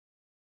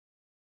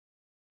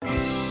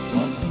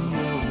What's in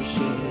your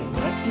shed?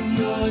 What's in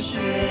your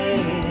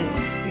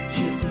shed?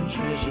 Pictures and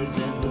treasures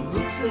and the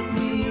books that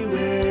we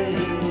read.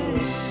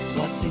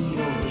 What's in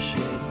your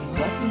shed?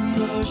 What's in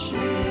your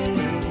shed?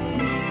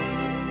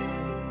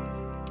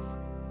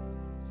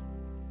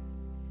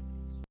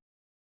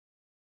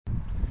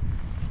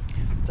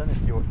 I don't know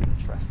if you're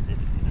interested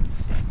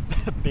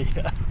in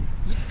beer.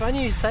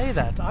 Funny you say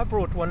that. I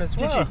brought one as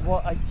well. Did you?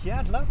 Well, yeah,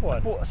 I'd love one. I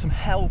bought some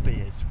Hell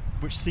beers,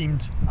 which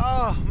seemed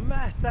Oh,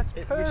 Matt, that's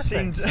perfect. which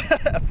seemed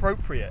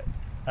appropriate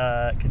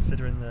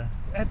considering the.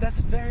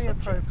 That's very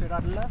subject. appropriate.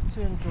 I'd love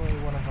to enjoy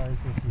one of those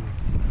with you.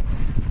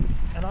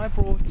 And I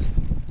brought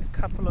a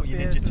couple of You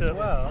beers Ninja as Turtles.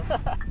 well.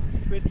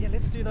 But yeah,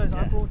 let's do those.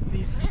 I Yeah. brought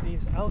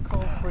these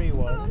alcohol-free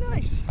ones. Oh,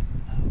 nice.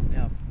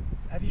 Yeah,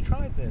 Have you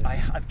tried this?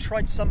 I've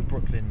tried some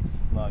Brooklyn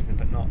lager,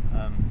 but not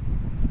that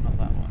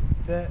one.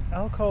 The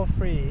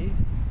alcohol-free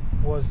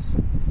was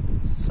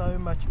so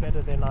much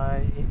better than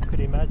I could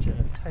imagine.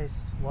 It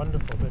tastes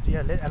wonderful. But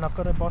yeah, and I've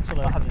got a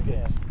bottle I over haven't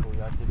here. for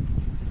you. I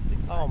didn't dig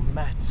Oh,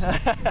 Matt,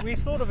 we've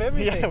thought of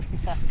everything.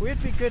 Yeah.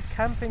 We'd be good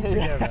camping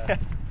together.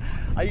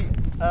 A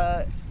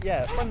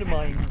friend of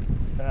mine.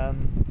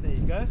 There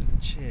you go.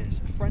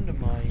 Cheers. A friend of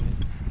mine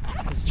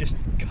has just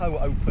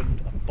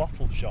co-opened a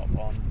bottle shop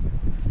on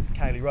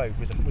Cowley Road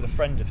with a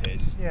friend of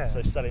his. Yeah.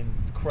 So selling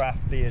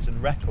craft beers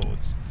and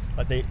records.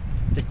 Like they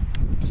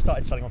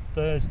started selling on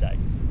Thursday.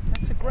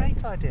 That's a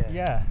great idea.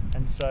 Yeah.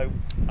 And so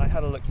I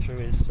had a look through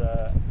his.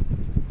 I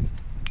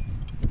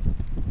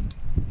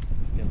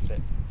feel a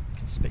bit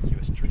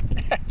conspicuous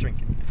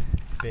drinking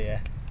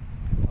beer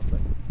in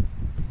public.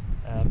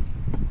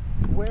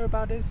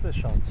 Whereabout is the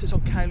shop? So it's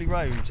on Cowley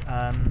Road.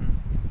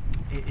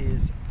 It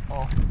is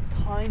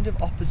kind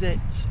of opposite.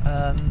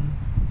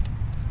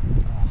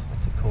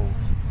 What's it called?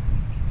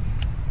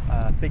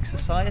 Big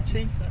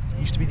Society.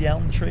 Used to be the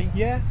Elm Tree.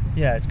 Yeah.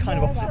 Yeah, it's kind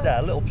of opposite there.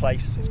 A little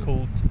place. It's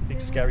called Big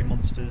Scary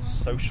Monsters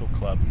Social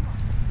Club.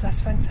 That's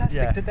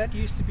fantastic. Yeah. Did that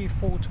used to be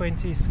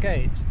 420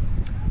 Skate?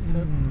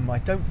 I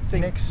don't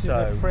think Next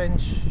so. to the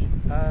French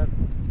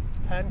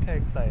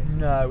pancake place.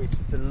 No,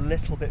 it's a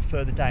little bit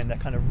further down. They're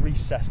kind of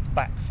recessed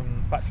back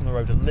from the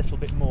road a little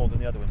bit more than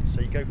the other ones.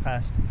 So you go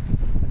past,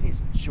 I think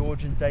it's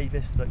George and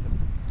Davis, like the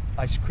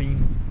ice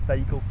cream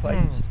bagel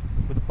place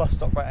with a bus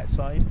stop right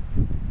outside,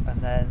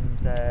 and then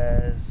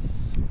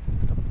there's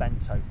like a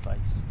bento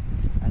place,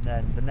 and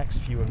then the next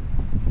few are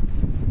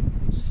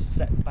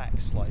set back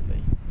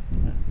slightly,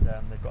 and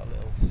they've got a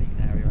little seating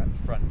area out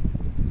the front.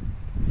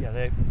 Yeah,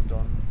 they opened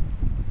on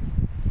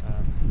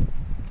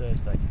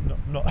Thursday.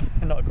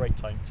 Not a great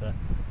time to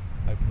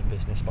open a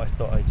business, but I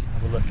thought I'd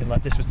have a look. And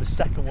like this was the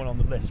second one on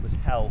the list, was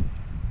Hell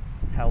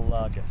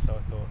Lager. So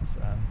I thought.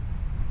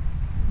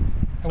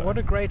 And what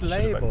a great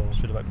label!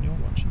 Should have opened your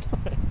one. Shouldn't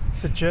I?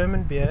 It's a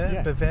German beer,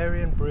 Yeah.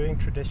 Bavarian brewing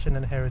tradition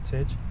and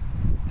heritage.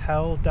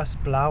 Hell das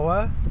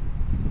Blaue,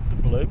 The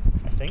blue,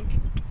 I think.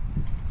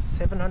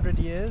 700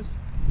 years.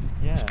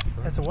 Yeah.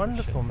 That's a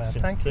wonderful, man.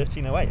 Since Thank you.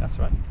 1308. That's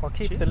right. I'll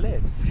keep Cheers. the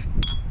lid.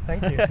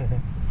 Thank you.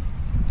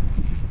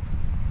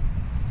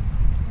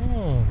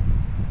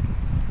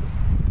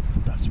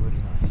 That's really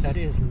nice. That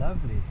is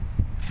lovely.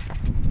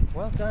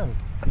 Well done.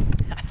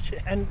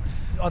 Cheers. And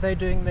are they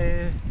doing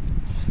their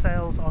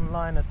sales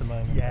online at the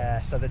moment?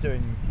 Yeah, so they're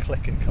doing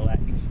click and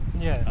collect.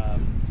 Yeah.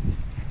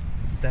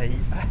 They,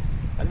 I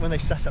think when they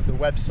set up the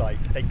website,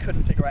 they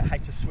couldn't figure out how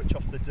to switch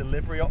off the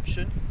delivery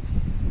option.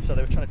 So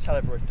they were trying to tell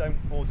everyone, don't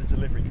order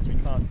delivery because we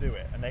can't do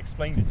it. And they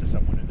explained it to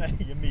someone, and then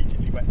he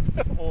immediately went,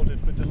 ordered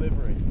for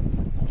delivery.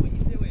 What are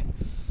you doing?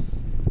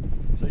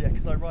 So yeah,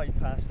 because I ride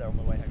past there on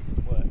my way home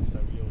from work, so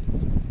we ordered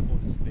some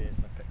beers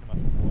and I picked them up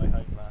on my way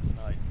home last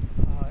night.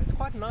 It's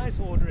quite nice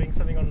ordering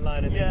something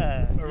online and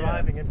then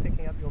arriving and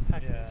picking up your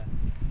package. Yeah.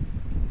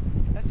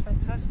 That's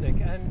fantastic.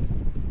 And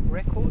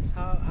records,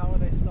 how are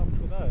they stocked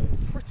with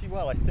those? Pretty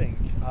well, I think.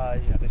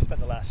 They've spent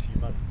the last few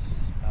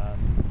months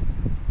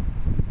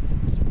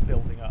sort of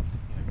building up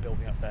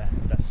their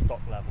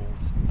stock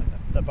levels. And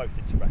they're both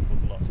into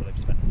records a lot, so they've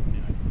spent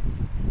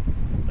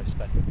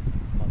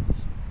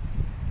months.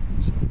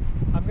 Sort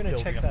of I'm going to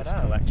building check up that this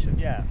out. collection.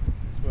 Yeah,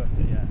 it's worth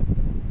it. Yeah,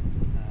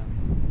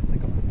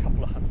 they've got a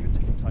couple of hundred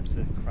different types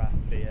of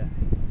craft beer.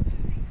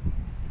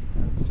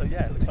 So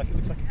yeah, it looks like a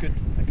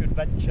good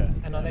venture.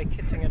 And are they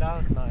kitting it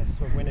out nice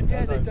when it Yeah,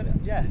 does they've open? done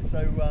it. Yeah, so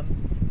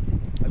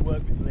I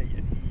work with Lee,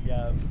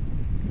 and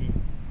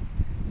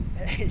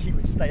he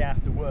would stay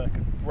after work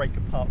and break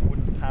apart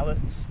wooden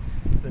pallets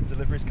that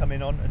deliveries come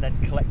in on, and then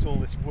collect all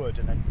this wood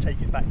and then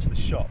take it back to the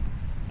shop.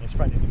 And his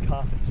friend, who's a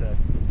carpenter,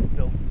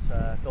 built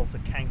a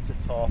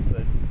countertop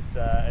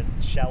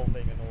and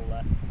shelving and all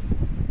that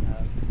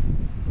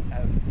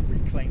out of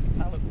reclaimed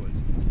pallet wood.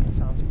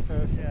 Sounds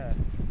perfect. Yeah,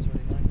 it's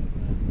really nice in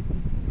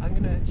there. I'm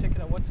going to check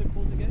it out. What's it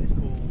called again? It's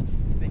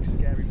called Big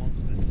Scary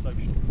Monsters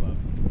Social Club.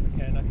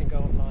 Okay, and I can go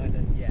online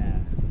and... Yeah.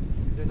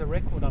 Because there's a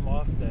record I'm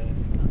after.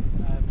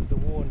 The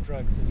War on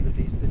Drugs has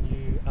released a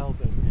new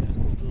album. It's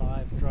called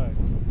Live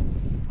Drugs.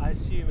 I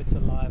assume it's a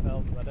live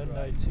album. I don't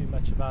know too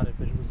much about it,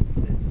 but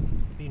it's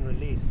been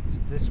released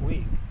this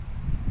week.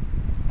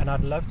 And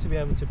I'd love to be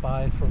able to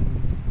buy it from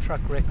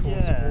Truck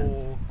Records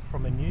or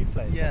from a new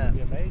place. Yeah. That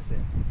would be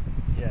amazing.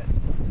 Yeah, it's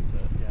nice to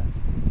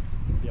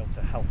be able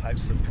to help out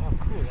some. Oh,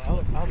 cool!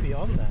 I'll be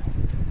on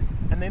businesses.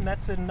 that. And then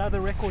that's another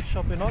record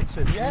shop in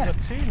Oxford. Yeah. We've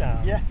got two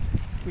now. Yeah.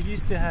 We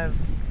used to have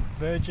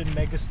Virgin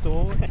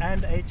Megastore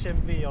and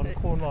HMV on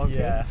Cornmarket.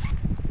 Yeah.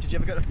 Did you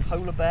ever go to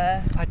Polar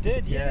Bear? I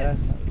did,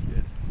 yes. That was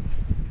good.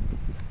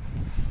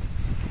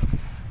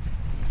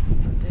 I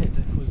did.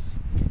 It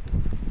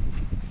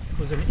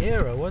was an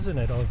era, wasn't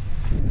it, of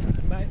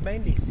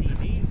mainly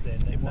CDs then,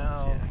 and It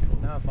was, yeah, of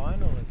course. now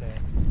vinyl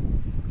again.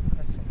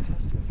 That's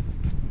fantastic.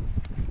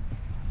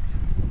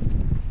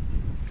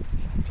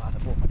 I'm glad I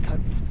bought my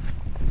coat.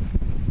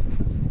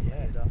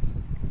 Yeah. It up.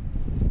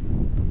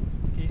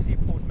 Do you see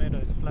Port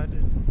Meadows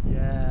flooded?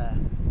 Yeah.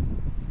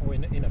 Or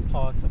in a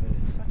part of it?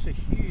 It's such a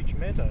huge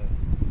meadow.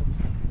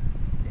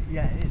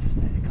 Yeah, it is,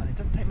 isn't it? It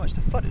doesn't take much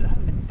to flood it. There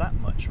hasn't been that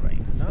much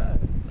rain, has No. there,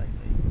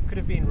 lately? Could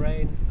have been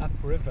rain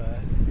upriver.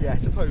 Yeah, I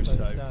suppose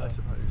so. Closed down. I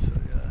suppose so,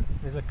 yeah.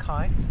 There's a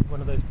kite,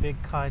 one of those big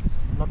kites,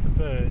 not the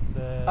bird,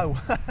 the Oh.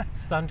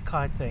 stunt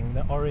kite thing,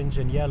 the orange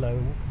and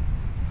yellow,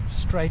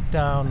 straight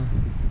down.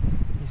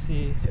 You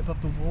see, Is it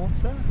above the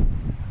water?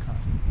 I can't.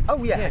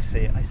 Oh, yeah, I Yes. see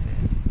it. I see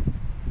it.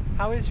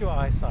 how is your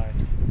eyesight?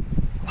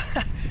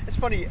 It's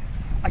funny.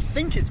 I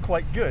think it's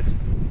quite good,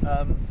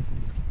 but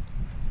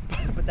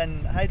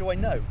then how do I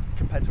know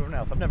compared to everyone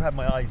else? I've never had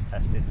my eyes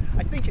tested.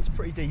 I think it's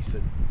pretty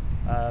decent.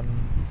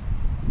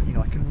 You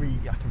know, I can read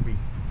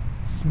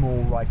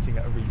small writing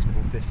at a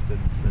reasonable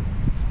distance, and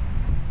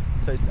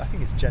so I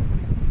think it's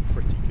generally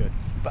pretty good.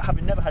 But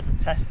having never had them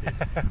tested,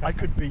 I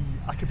could be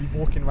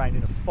walking around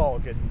in a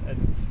fog and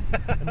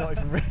not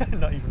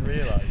even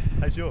realise.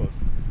 How's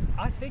yours?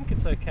 I think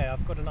it's okay.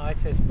 I've got an eye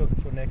test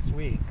booked for next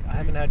week. I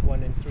haven't had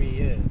one in 3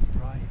 years.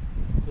 Right.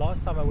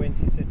 Last time I went,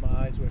 he said my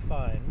eyes were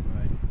fine.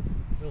 Right.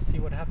 We'll see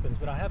what happens.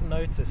 But I have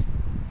noticed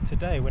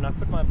today when I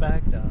put my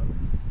bag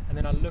down and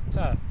then I looked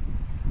up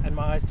and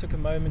my eyes took a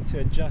moment to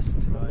adjust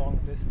to the Right. long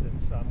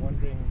distance. So I'm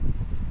wondering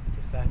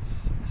if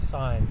that's a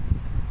sign.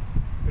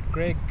 But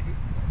Greg,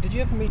 did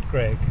you ever meet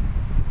Greg?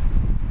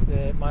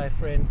 My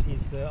friend,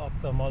 he's the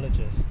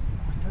ophthalmologist.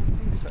 I don't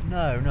think so.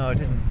 No, I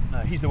didn't. No,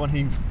 he's the one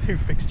who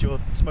fixed your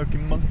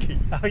smoking monkey.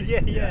 Oh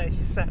yeah.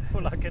 He sat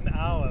for like an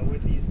hour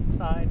with these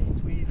tiny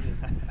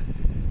tweezers,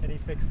 and he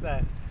fixed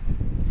that.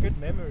 Good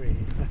memory.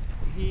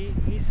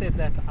 He said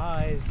that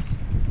eyes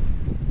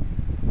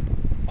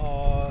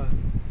are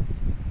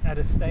at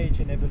a stage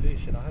in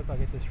evolution. I hope I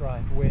get this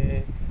right,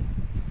 where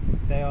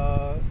they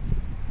are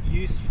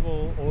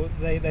useful, or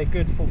they're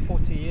good for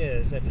 40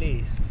 years at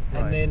least,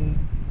 Right. and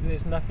then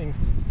there's nothing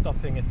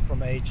stopping it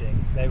from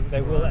aging. They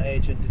will Right.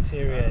 age and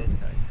deteriorate.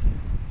 Okay.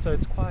 So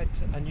it's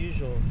quite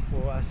unusual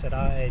for us at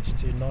our age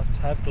to not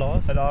have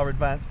glasses. At our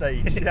advanced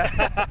age.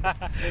 Yeah.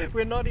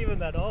 We're not even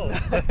that old.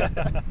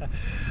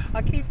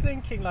 I keep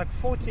thinking like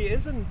 40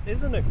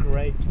 isn't a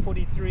great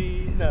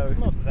 43. No, it's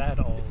not that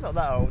old. It's not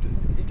that old.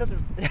 It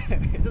doesn't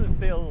it doesn't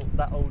feel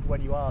that old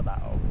when you are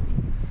that old.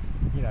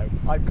 You know,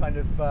 I'm kind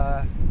of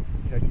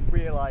you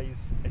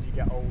realise as you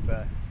get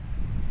older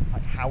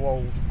like how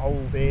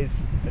old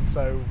is, and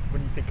so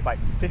when you think about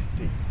 50,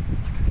 like,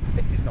 I think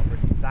 50 is not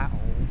really that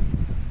old.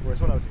 Whereas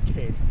when I was a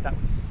kid, that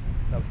was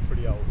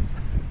pretty old.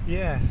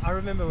 Yeah, I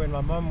remember when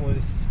my mum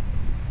was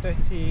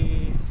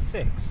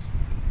 36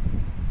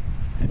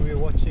 and we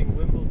were watching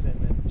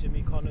Wimbledon and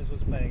Jimmy Connors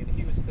was playing and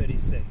he was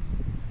 36.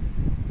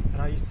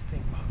 And I used to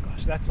think, oh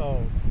gosh, that's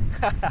old.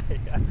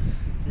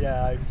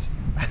 Yeah, I was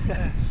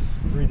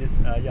reading.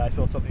 I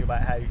saw something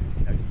about how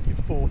you're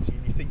 40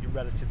 and you think you're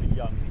relatively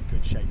young and in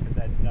good shape, and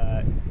then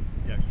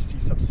you see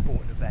some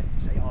sporting event, you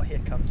say, oh, here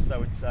comes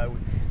so and so,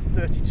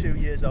 32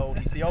 years old,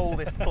 he's the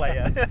oldest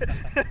player,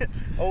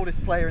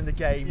 oldest player in the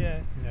game.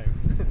 Yeah. You know.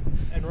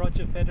 And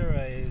Roger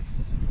Federer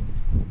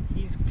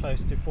he's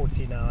close to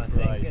 40 now, I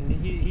think, Right. and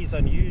he's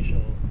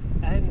unusual.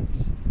 And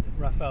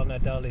Rafael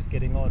Nadal is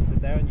getting on, but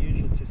they're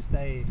unusual to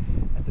stay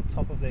at the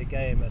top of their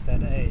game at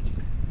that age.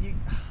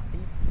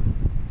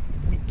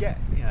 We get,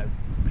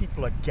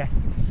 people are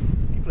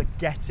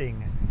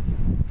getting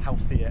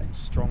healthier and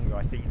stronger.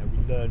 I think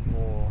we learn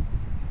more.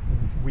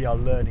 We are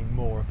learning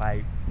more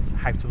about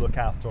how to look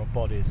after our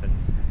bodies and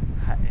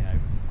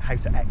how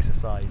to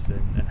exercise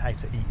and how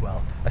to eat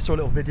well. I saw a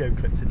little video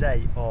clip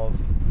today of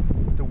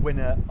the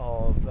winner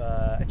of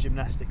a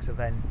gymnastics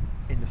event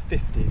in the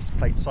 50s,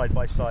 played side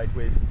by side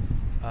with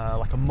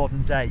like a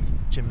modern day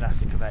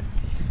gymnastic event,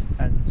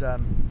 and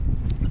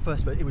the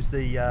first bit it was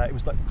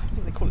like, I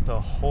think they call it the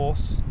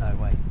horse. No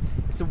way.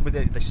 It's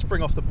they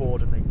spring off the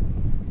board and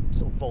they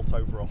sort of vault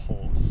over a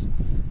horse,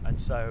 and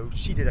so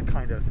she did a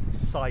kind of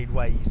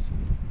sideways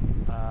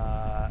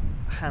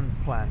hand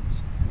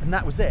plant, and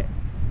that was it.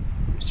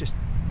 It was just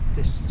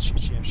this.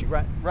 She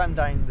ran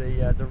down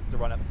the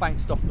run up,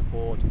 bounced off the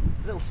board,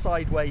 a little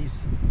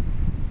sideways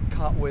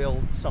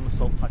cartwheel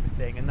somersault type of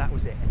thing, and that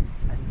was it.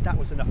 And that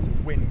was enough to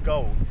win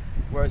gold.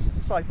 Whereas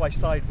side by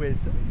side with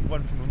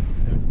one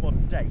from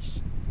modern day,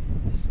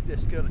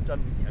 this girl had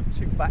done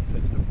 2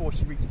 backflips before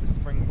she reached the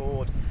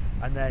springboard,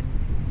 and then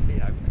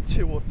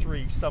 2 or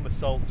 3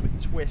 somersaults with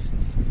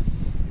twists.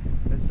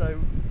 And so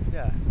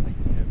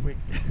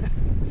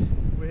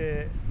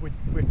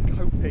we're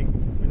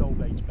coping with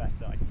old age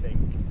better, I think,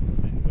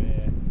 and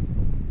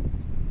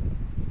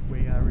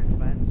we are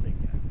advancing.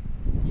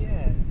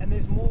 Yeah, and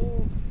there's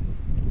more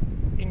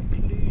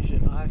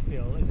inclusion, I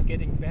feel. It's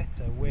getting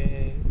better,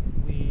 where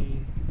we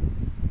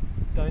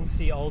don't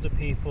see older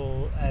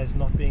people as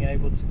not being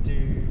able to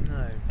do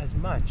as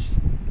much.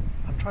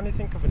 I'm trying to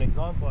think of an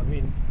example. I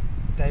mean,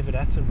 David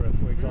Attenborough,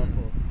 for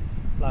example,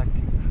 like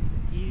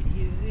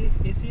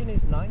is he in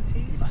his 90s?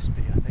 He must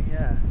be, I think,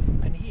 yeah.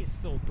 And he's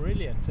still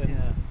brilliant, and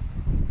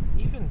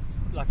even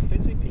like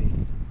physically,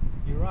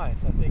 you're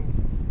right. I think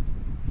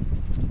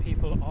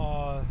people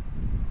are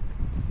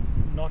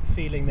not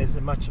feeling there's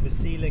much of a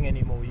ceiling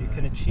anymore. You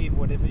can achieve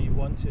whatever you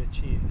want to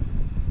achieve.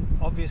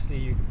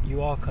 Obviously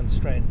you are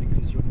constrained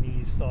because your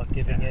knees start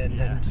giving in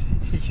and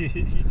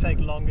you take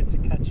longer to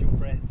catch your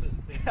breath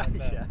and things like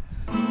that.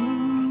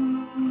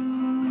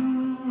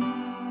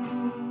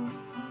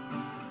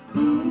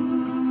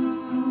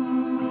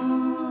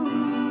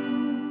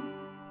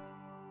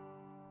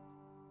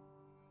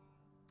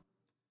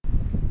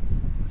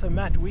 So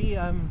Matt, we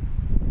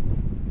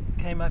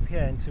came up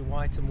here into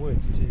Wytham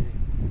Woods to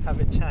have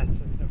a chat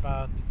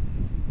about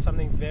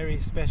something very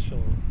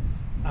special,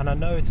 and I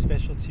know it's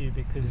special to you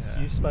because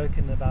you've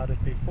spoken about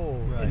it before.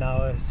 In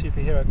our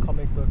superhero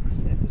comic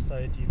books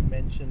episode, you've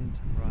mentioned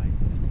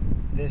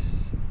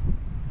this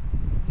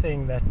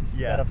thing that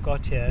I've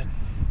got here,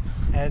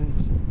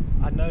 and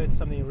I know it's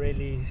something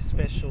really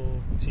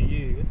special to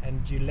you,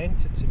 and you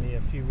lent it to me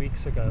a few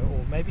weeks ago,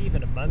 or maybe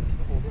even a month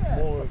or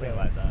more ago,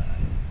 like that,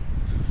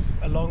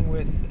 along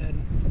with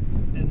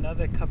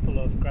another couple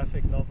of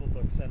graphic novel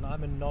books. And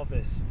I'm a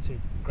novice to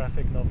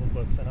graphic novel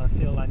books, and I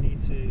feel I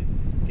need to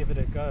give it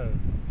a go.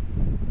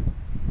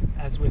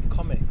 As with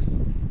comics,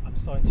 I'm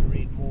starting to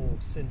read more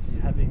since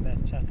having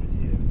that chat with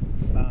you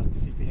about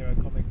superhero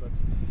comic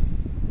books,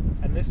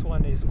 and this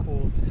one is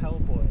called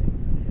Hellboy.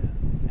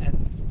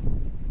 And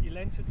you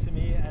lent it to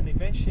me, and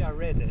eventually I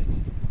read it,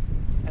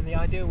 and the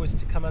idea was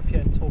to come up here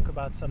and talk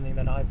about something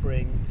that I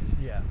bring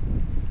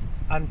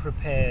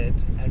unprepared,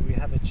 and we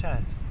have a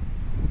chat.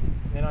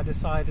 And then I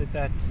decided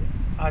that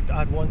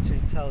I'd want to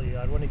tell you,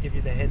 I'd want to give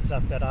you the heads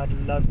up that I'd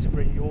love to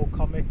bring your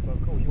comic book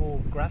or your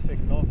graphic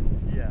novel,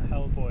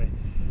 Hellboy.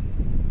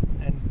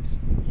 And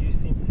you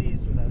seem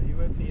pleased with that. You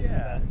were pleased with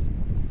that.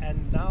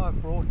 And now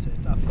I've brought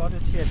it. I've got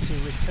it here to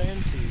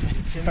return to you.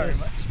 It's in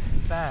this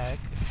bag,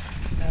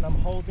 and I'm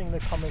holding the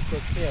comic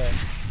book here.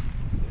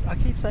 I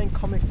keep saying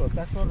comic book.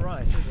 That's not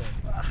right, is it?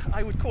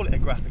 I would call it a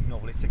graphic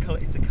novel. It's a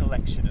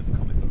collection of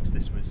comic books.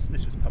 This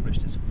was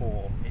published as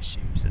 4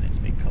 issues, and it's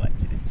been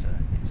collected into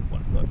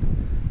one book.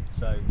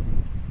 So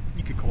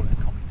you could call it a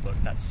comic book.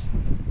 That's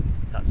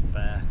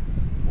fair,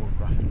 or a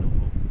graphic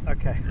novel.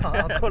 Okay,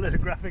 I'll call it a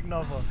graphic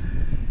novel.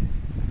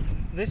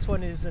 This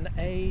one is an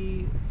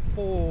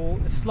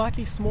A4,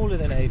 slightly smaller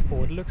than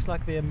A4. It looks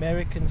like the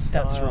American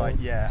style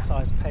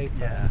size paper.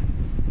 Yeah.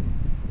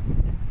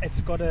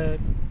 It's got a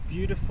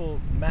beautiful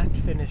matte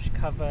finish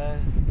cover.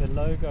 The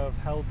logo of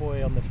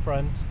Hellboy on the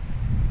front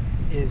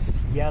is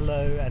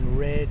yellow and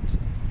red,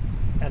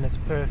 and it's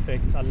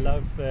perfect. I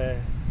love the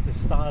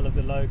style of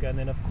the logo, and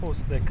then of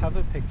course the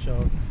cover picture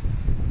of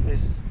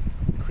this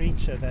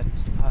creature that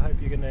I hope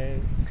you're going to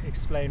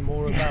explain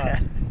more about.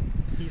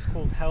 He's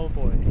called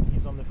Hellboy.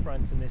 He's on the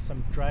front, and there's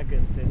some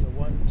dragons. There's a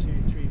 1,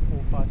 2, 3,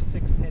 4, 5,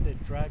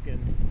 6-headed dragon.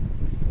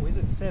 Or is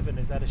it 7?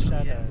 Is that a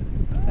shadow?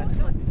 That's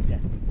not.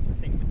 Yes. I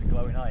think with the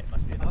glowing eye, it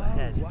must be another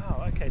head. Oh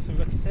wow! Okay, so we've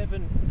got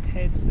 7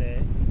 heads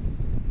there,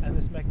 and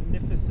this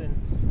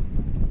magnificent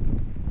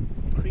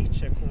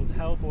creature called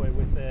Hellboy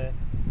with a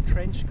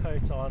trench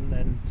coat on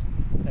and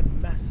a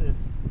massive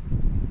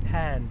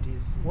hand.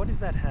 What is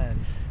that hand?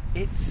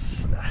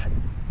 It's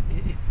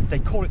they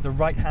call it the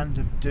right hand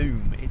of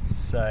doom.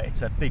 It's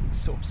a big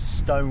sort of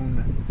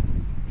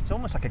stone. It's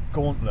almost like a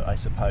gauntlet, I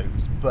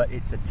suppose, but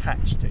it's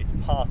attached to. It's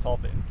part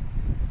of him,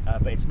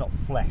 but it's not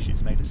flesh.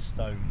 It's made of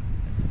stone.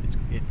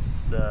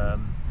 It's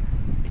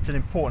an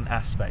important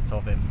aspect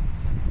of him.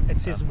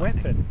 It's his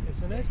weapon,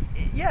 isn't it?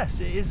 Yes,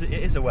 it is. It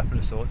is a weapon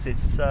of sorts.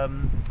 It's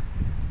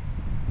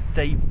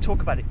they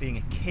talk about it being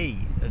a key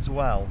as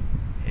well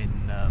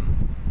in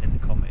the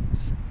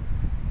comics.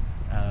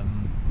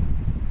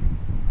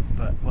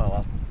 But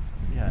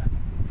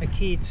a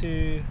key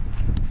to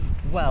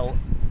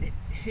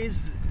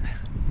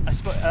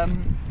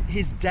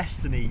his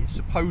destiny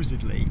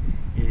supposedly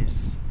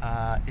is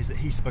that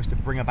he's supposed to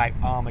bring about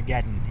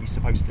Armageddon. He's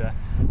supposed to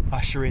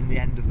usher in the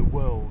end of the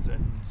world,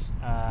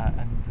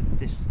 and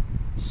this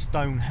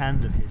stone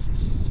hand of his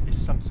is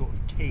some sort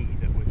of key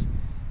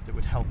that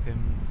would help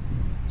him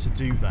to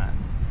do that.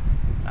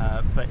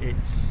 But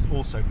it's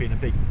also being a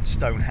big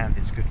stone hand.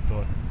 It's good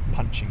for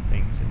punching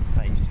things in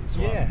the face as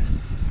well. Yeah.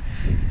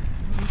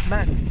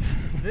 Matt,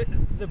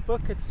 the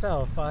book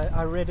itself,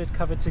 I read it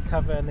cover to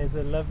cover, and there's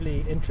a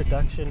lovely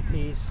introduction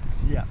piece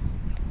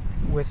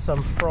with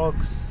some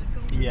frogs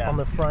Yeah. on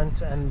the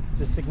front, and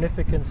the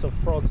significance of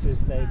frogs is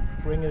they're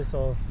bringers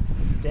of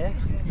death.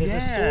 There's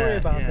a story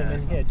about them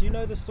in here. Do you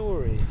know the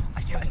story?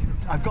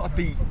 I've got to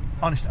be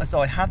honest.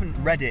 So I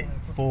haven't read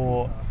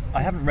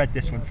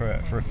this one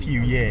for a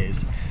few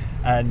years,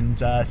 and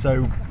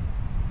so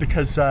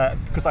because I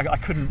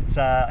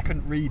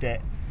couldn't read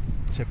it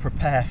to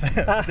prepare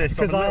for this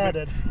because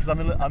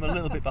I'm a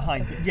little bit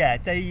behind. But yeah,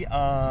 they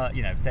are,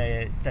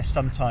 they're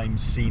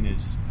sometimes seen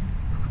as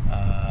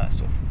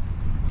sort of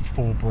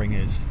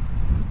forebringers,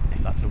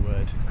 if that's a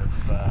word,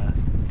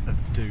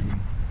 of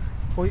doom.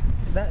 Well,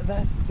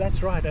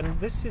 that's right, and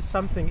this is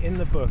something in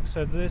the book.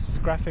 So this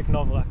graphic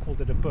novel, I called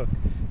it a book.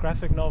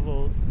 Graphic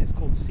novel is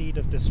called Seed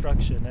of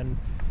Destruction, and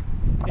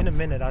in a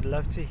minute I'd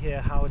love to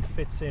hear how it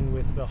fits in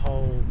with the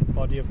whole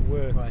body of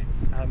work. Right.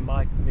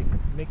 Mike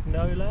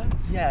Mignola?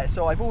 Yeah,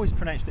 so I've always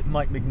pronounced it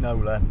Mike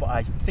Mignola, but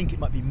I think it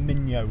might be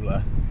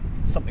Mignola,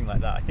 something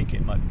like that. I think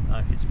it might, I don't know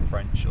if it's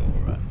French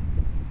or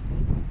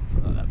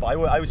something like that. But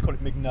I always call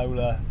it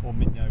Mignola or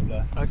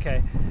Mignola.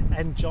 Okay,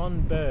 and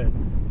John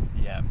Byrne.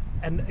 Yeah.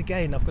 And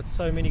again, I've got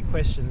so many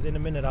questions. In a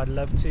minute, I'd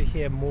love to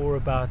hear more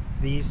about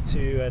these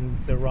two and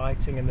the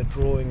writing and the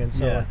drawing and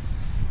so on.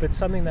 But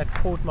something that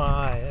caught my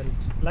eye, and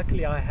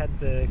luckily I had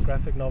the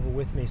graphic novel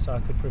with me so I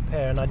could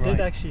prepare, and I did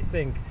actually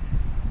think,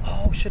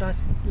 oh, should I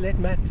let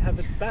Matt have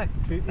it back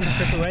in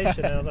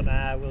preparation? And I thought,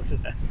 nah, we'll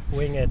just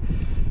wing it.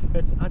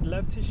 But I'd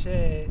love to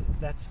share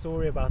that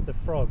story about the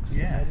frogs.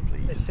 Yeah,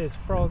 please. It says,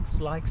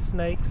 frogs, like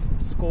snakes,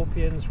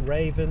 scorpions,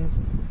 ravens,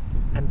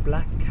 and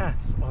black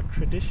cats, are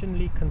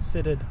traditionally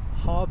considered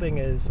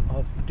harbingers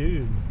of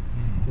doom,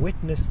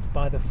 witnessed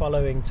by the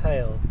following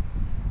tale.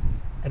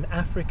 An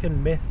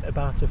African myth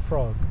about a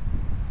frog.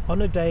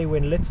 On a day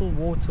when little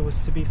water was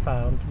to be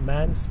found,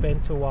 man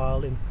spent a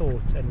while in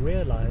thought and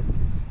realized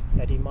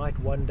that he might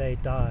one day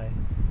die,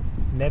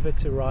 never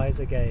to rise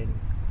again.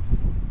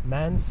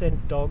 Man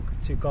sent dog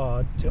to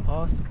God to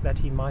ask that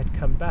he might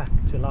come back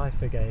to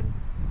life again,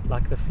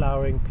 like the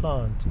flowering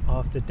plant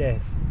after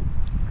death.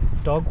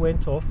 Dog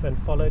went off and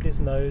followed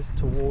his nose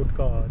toward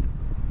God.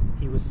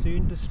 He was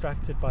soon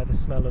distracted by the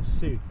smell of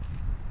soup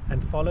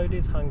and followed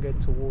his hunger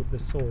toward the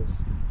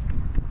source.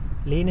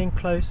 Leaning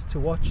close to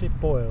watch it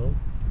boil,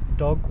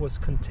 Dog was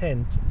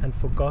content and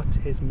forgot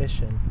his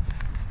mission.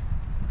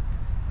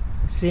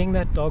 Seeing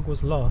that Dog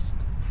was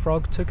lost,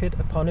 Frog took it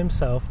upon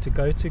himself to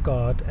go to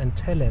God and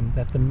tell him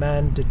that the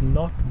man did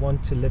not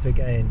want to live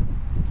again.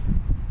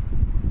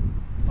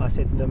 I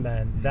said the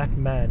man. That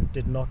man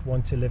did not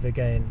want to live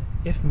again.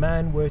 If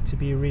man were to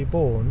be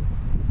reborn,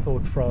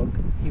 thought Frog,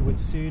 he would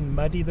soon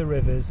muddy the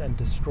rivers and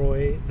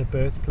destroy the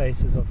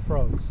birthplaces of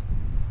frogs.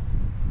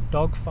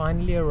 Dog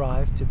finally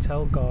arrived to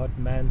tell God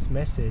man's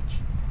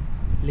message.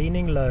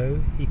 Leaning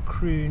low, he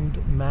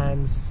crooned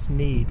man's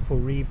need for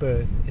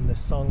rebirth in the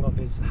song of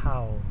his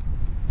howl.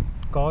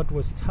 God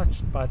was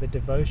touched by the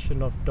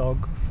devotion of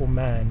Dog for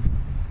man,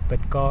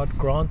 but God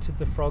granted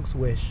the frog's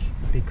wish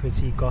because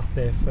he got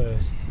there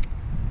first.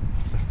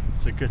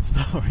 It's a good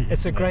story.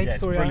 It's a great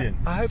story. It's brilliant.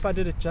 I hope I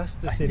did it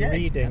justice in yeah,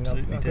 reading.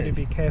 I've got to did.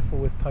 be careful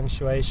with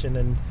punctuation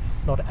and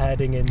not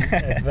adding in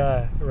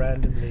the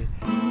randomly.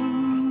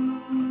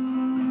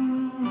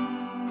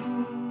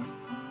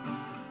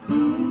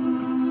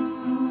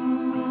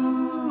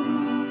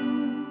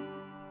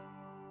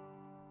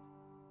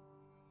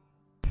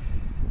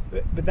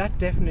 But that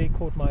definitely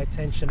caught my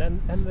attention,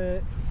 and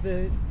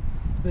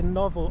the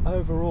novel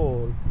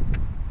overall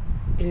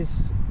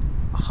is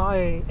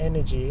high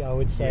energy, I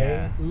would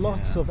say,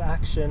 lots of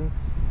action,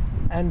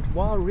 and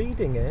while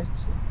reading it,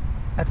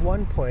 at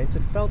one point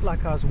it felt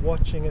like I was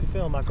watching a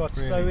film. I got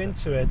so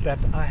into it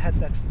that I had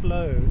that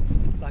flow,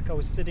 like I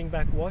was sitting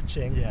back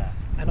watching,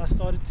 and I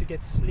started to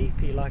get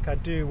sleepy like I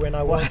do when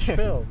I watch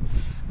films.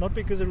 Not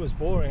because it was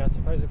boring, I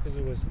suppose because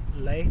it was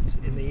late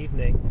in the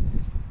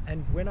evening.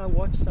 And when I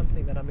watch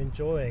something that I'm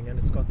enjoying and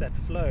it's got that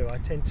flow, I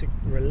tend to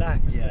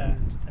relax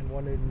and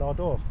want to nod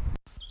off.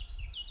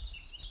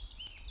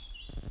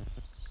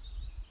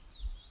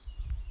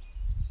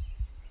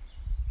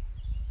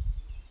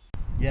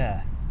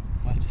 Yeah,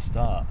 where to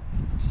start?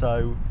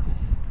 So,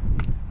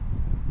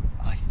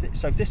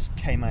 so this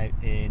came out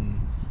in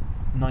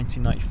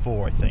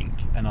 1994, I think,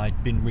 and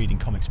I'd been reading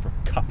comics for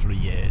a couple of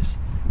years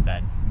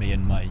then. Me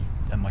and my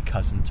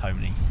cousin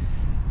Tony,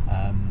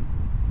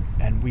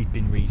 and we'd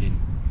been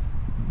reading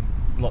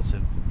lots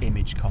of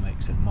Image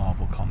comics and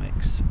Marvel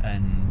comics,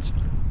 and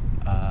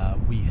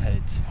we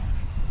had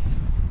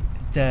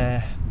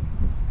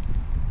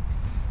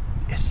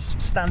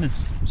standard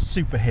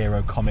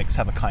superhero comics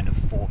have a kind of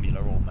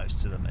formula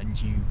almost to them,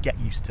 and you get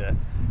used to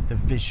the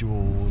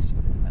visuals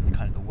and the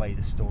kind of the way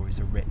the stories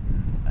are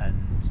written, and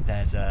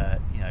there's a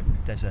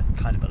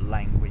kind of a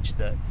language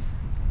that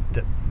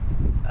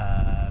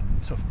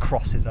sort of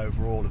crosses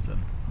over all of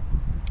them.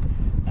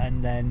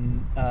 And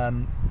then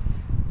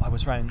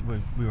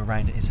we were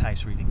around at his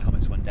house reading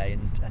comics one day,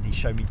 and he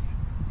showed me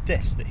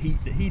this that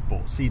he'd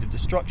bought, Seed of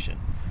Destruction,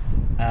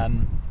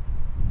 and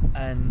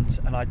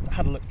I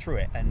had a look through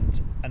it,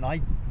 and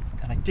I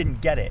I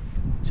didn't get it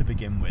to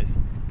begin with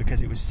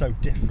because it was so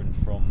different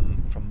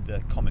from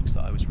the comics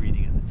that I was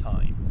reading at the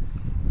time.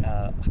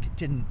 Like I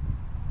didn't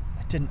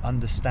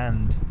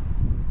understand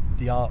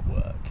the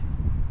artwork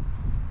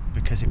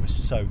because it was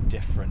so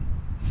different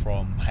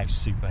from how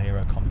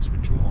superhero comics were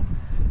drawn,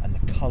 and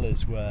the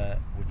colours were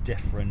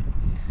different.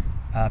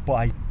 But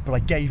I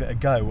gave it a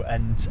go,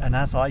 and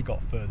as I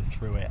got further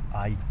through it,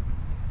 I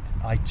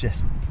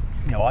just,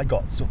 I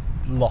got sort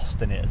of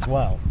lost in it as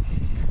well.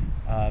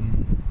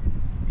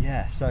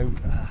 So I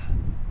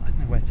don't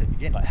know where to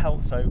begin. Like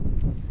Hellboy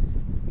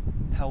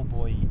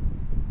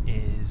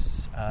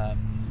is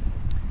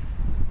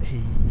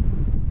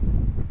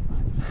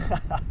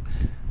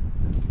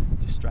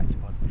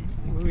distracted by the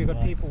people. We've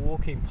got people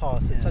walking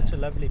past. It's such a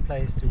lovely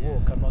place to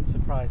walk. I'm not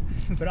surprised.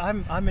 But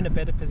I'm in a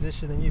better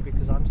position than you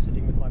because I'm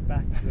sitting with my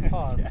back to the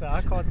path, so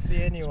I can't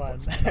see anyone.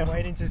 I'm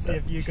waiting to see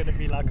if you're going to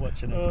be like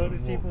watching the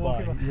people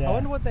walking by. Yeah. I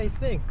wonder what they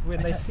think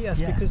when they see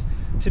us, because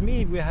to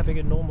me we're having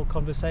a normal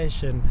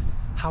conversation.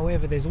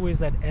 However, there's always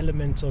that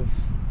element of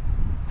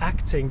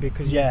acting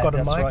because you've got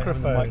a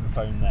microphone. Right, the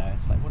microphone there.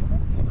 It's like,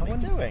 what are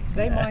they doing?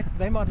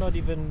 They might not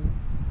even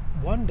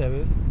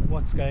wonder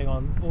what's going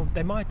on, or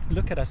they might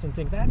look at us and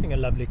think they're having a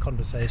lovely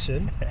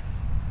conversation.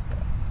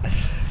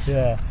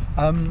 So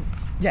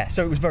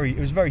it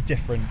was very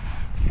different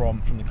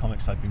from the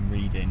comics I've been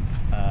reading,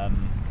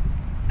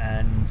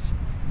 and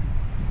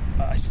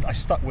I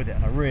stuck with it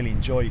and I really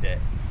enjoyed it.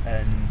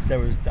 And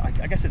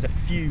I guess there's a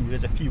few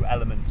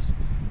elements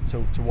to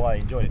why I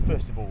enjoyed it.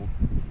 First of all,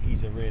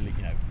 he's a really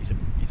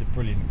he's a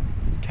brilliant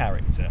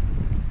character.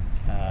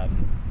 But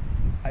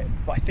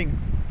I think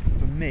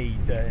for me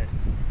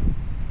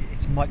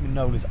it's Mike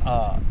Mignola's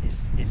art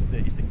is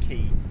the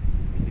key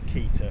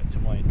to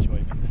my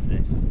enjoyment of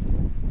this.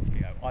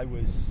 I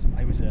was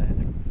a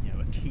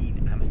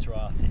keen amateur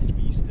artist.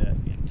 We used to,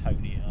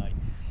 Tony and I,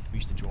 we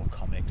used to draw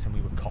comics and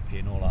we were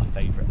copying all our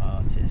favourite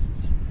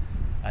artists,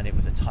 and it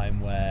was a time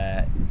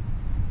where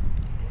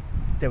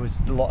there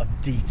was a lot of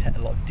detail,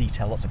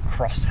 lots of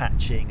cross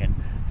hatching and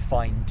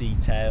fine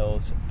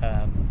details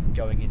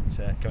going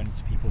into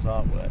people's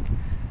artwork.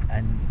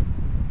 And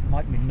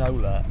Mike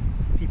Mignola,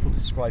 people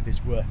describe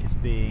his work as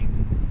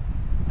being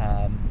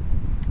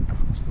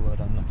what's the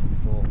word I'm looking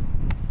for?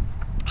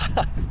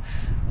 My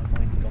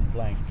mind's gone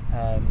blank.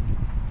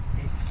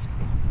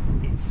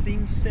 It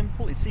seems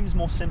simple. It seems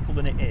more simple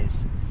than it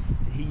is.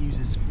 He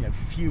uses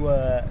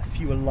fewer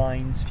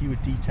lines, fewer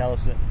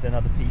details than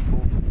other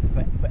people.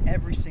 But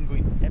every single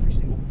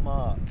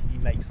mark he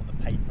makes on the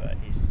paper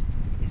is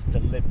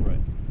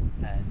deliberate,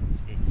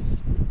 and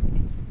it's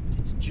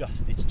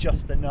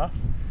just enough.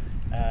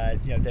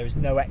 There is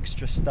no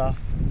extra stuff,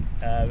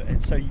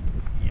 and so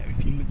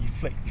if you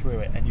flick through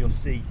it and you'll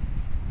see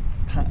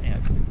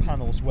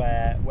panels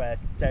where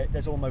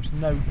there's almost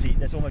no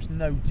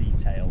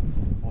detail,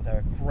 or there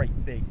are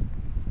great big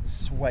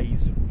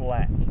swathes of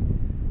black,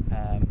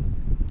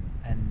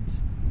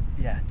 and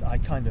I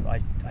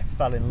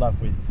fell in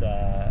love with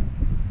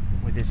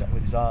his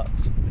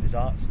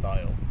art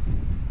style,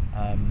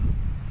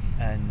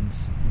 and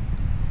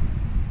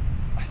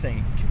I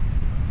think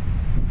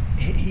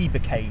he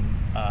became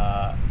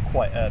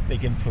quite a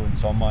big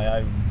influence on my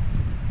own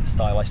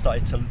style. I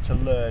started to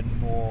learn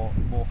more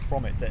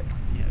from it, that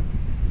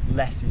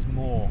less is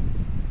more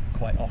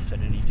quite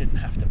often, and he didn't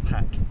have to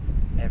pack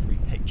every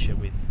picture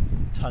with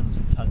tons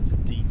and tons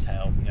of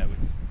detail.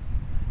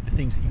 The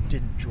things that you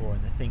didn't draw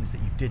and the things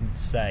that you didn't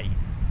say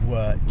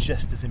were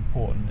just as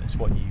important as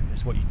what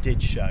you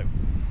did show.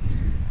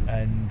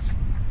 And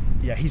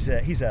he's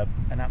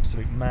an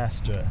absolute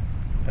master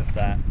of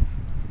that.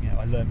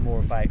 I learned more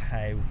about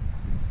how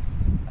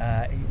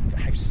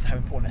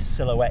important a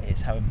silhouette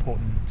is, how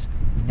important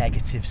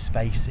negative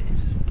space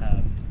is,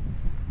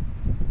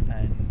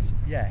 and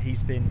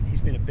he's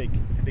been a big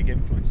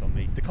influence on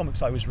me. The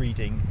comics I was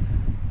reading,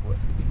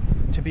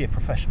 to be a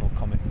professional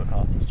comic book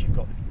artist, you've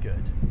got to be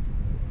good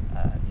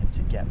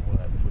to get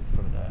work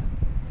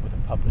with a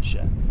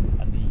publisher,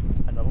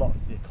 and a lot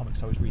of the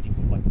comics I was reading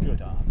were by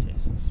good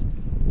artists,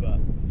 but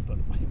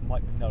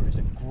Mike Mignola is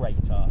a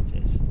great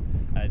artist,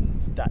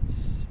 and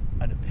that's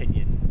an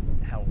opinion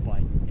held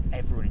by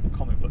everyone in the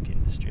comic book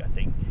industry. I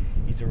think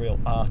he's a real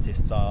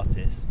artist's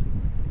artist,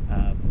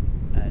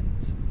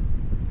 and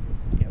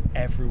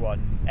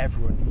everyone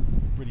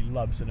really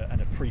loves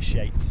and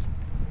appreciates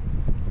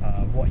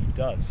what he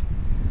does.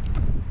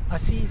 I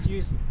see he's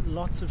used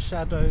lots of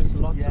shadows,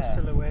 lots of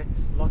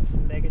silhouettes, lots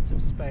of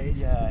negative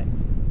space,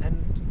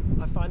 and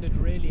I find it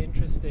really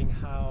interesting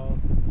how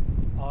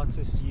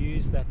artists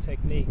use that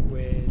technique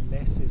where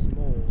less is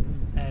more.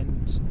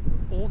 And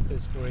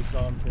authors, for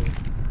example,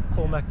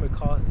 Cormac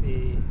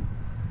McCarthy,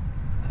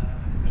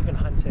 even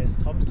Hunter S.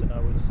 Thompson,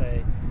 I would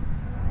say,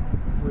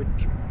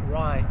 would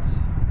write,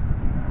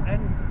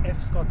 and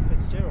F. Scott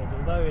Fitzgerald,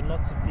 although in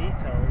lots of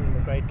detail in The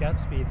Great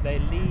Gatsby, they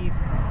leave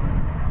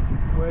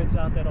words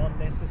out that aren't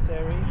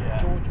necessary.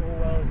 George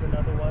Orwell is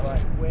another one,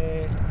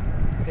 where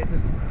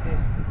there's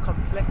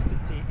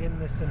complexity in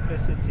the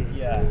simplicity.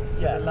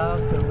 It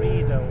allows the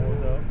reader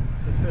or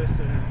the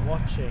person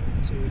watching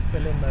to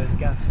fill in those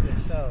gaps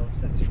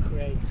themselves and to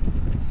create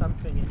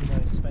something in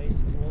those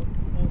spaces.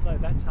 Although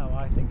that's how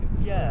I think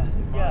of the I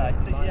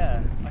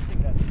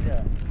think that's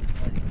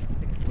I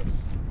think it was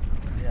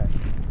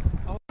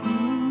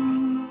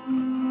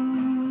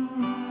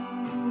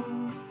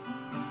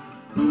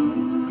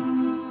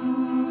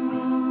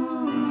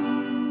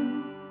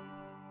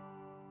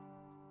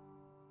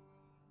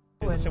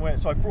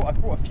So I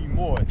brought a few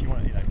more if you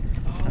want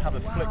to have a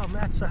flick.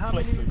 Matt, so how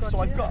many through. have you got?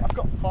 So here? I've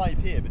got 5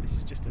 here, but this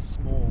is just a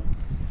small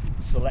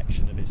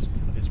selection of his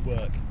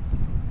work.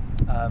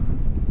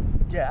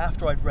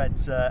 After I'd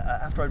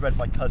read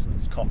my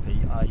cousin's copy,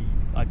 I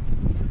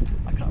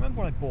can't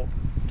remember when I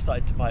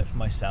started to buy it for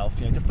myself.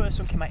 The first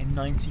one came out in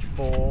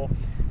 '94,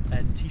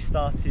 and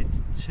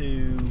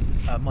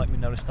Mike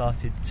Mignola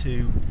started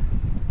to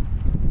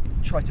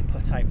try to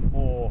put out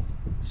more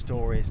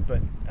stories,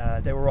 but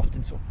they were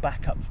often sort of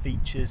backup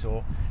features,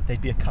 or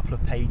they'd be a couple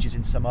of pages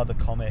in some other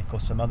comic or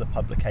some other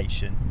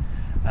publication,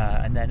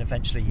 and then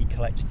eventually he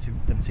collected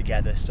them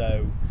together.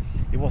 So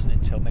it wasn't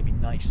until maybe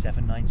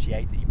 97,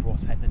 98 that he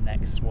brought out the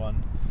next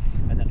one,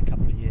 and then a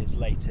couple of years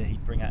later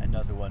he'd bring out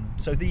another one.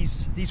 So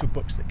these were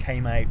books that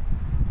came out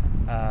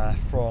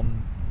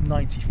from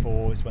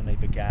 94 is when they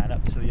began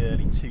up to the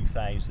early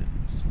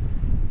 2000s,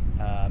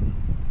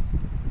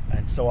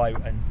 and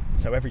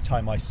so every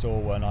time I saw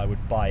one I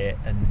would buy it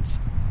and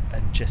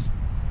just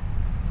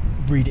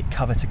read it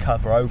cover to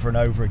cover over and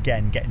over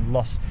again, getting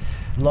lost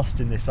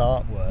in this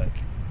artwork,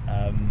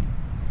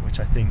 which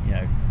I think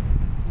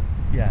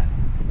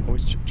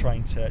always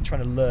trying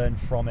to learn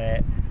from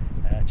it,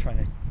 trying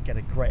to get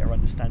a greater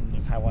understanding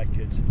of how I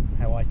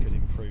could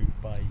improve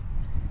by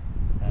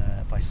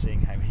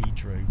seeing how he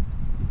drew.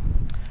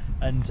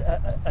 And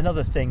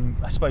another thing,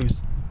 I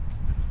suppose,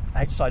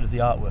 outside of the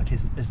artwork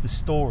is the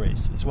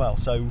stories as well.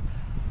 So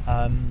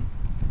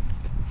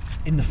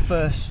in the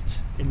first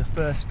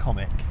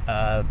comic,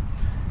 I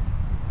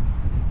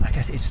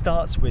guess it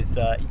starts with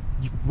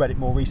you've read it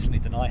more recently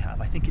than I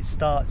have. I think it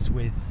starts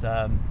with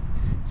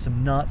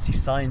some Nazi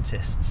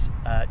scientists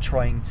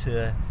trying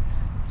to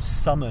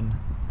summon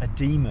a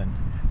demon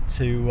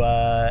to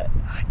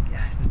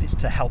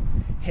help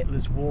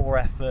Hitler's war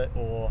effort,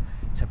 or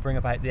to bring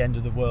about the end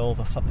of the world,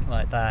 or something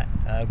like that,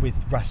 with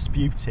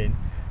Rasputin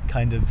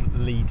kind of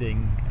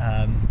leading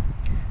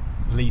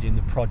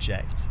the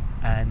project.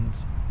 And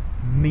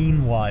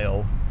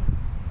meanwhile,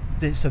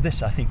 this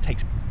I think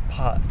takes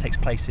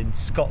place in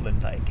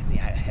Scotland, like in the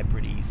Outer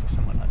Hebrides or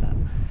something like that.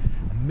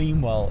 And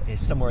meanwhile,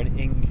 is somewhere in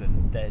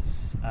England.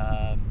 There's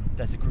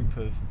a group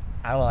of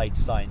Allied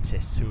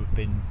scientists who have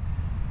been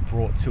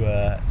brought to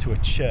a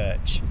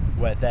church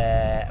where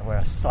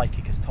a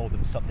psychic has told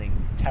them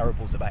something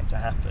terrible is about to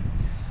happen.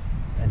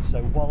 And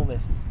so while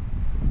this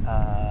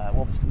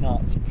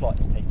Nazi plot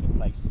is taking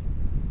place,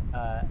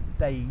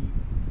 they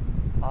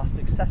are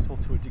successful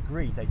to a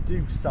degree. They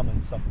do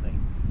summon something,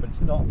 but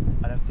it's not.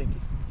 I don't think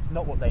it's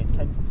not what they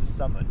intended to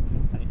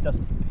summon, and it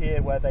doesn't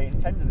appear where they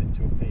intended it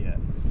to appear.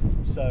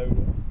 So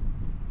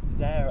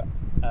they're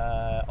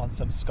on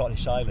some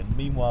Scottish island.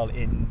 Meanwhile,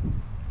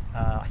 in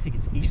I think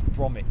it's East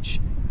Bromwich,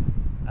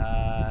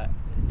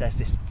 there's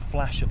this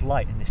flash of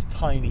light, and this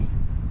tiny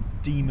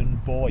demon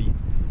boy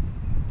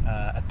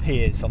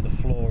appears on the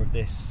floor of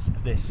this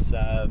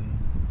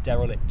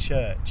derelict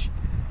church,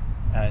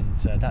 and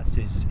that's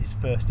his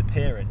first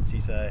appearance.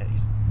 He's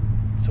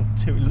sort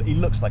of he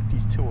looks like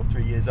he's 2 or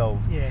 3 years old.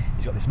 Yeah.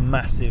 He's got this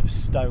massive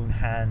stone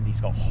hand.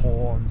 He's got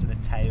horns and a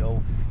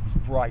tail. He's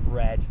bright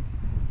red,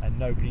 and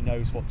nobody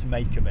knows what to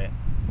make of it.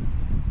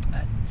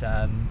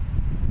 And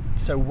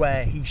so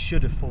where he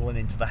should have fallen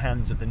into the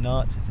hands of the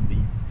Nazis and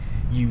be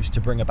used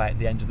to bring about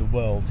the end of the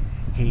world,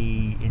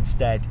 he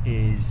instead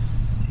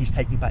he's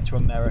taken back to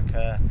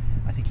America.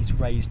 I think he's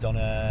raised on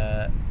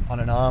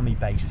an army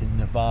base in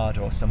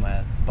Nevada or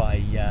somewhere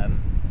by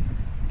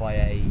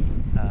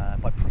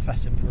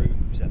Professor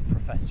Broom, who's a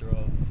professor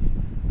of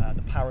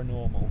the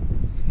paranormal.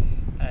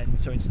 And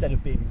so instead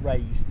of being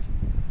raised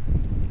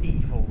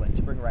evil and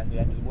to bring around the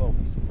end of the world,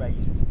 he's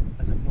raised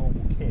as a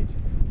normal kid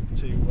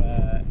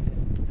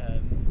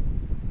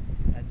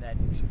and then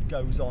sort of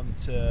goes on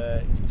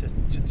to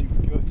do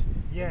good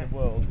in the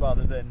world,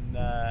 rather than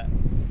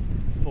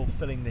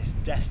fulfilling this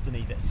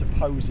destiny that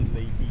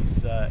supposedly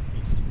he's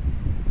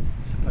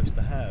supposed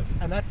to have.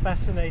 And that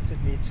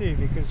fascinated me too,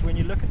 because when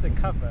you look at the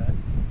cover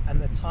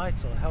and the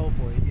title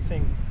Hellboy, you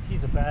think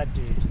he's a bad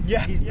dude.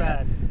 He's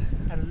bad.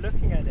 And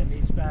looking at him,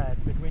 he's bad.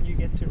 But when you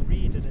get to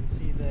read it and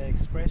see the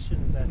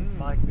expressions that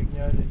Mike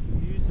Mignola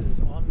uses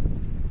on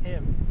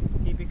him,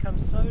 he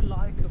becomes so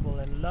likable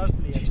and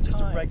lovely. He's just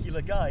a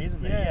regular guy,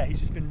 isn't he? Yeah. He's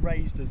just been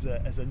raised as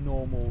a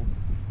normal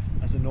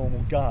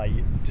guy,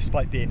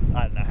 despite being,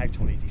 I don't know how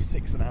tall he is. He's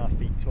 6.5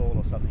 feet tall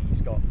or something.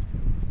 He's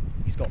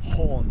got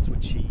horns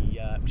which he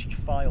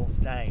files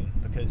down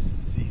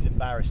because he's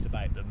embarrassed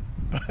about them.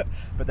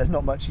 But there's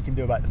not much he can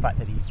do about the fact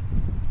that he's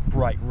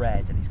bright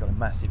red and he's got a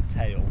massive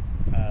tail.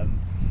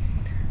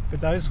 But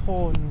those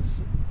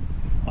horns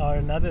are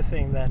another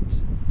thing that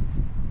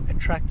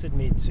attracted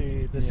me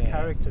to this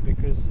character,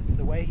 because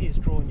the way he's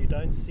drawn, you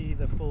don't see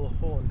the full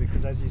horn,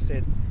 because as you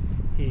said,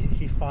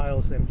 he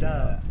files them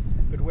down.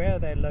 But where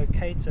they're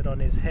located on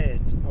his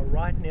head are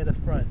right near the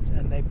front,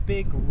 and they're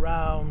big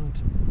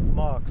round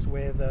marks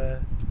where the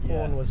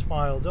horn was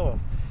filed off.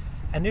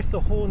 And if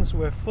the horns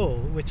were full,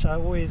 which I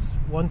always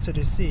wanted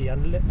to see,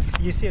 and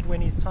you see it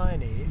when he's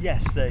tiny.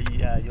 Yes,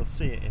 you'll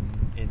see it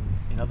in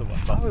other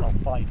ones.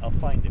 I'll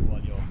find it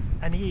while you're.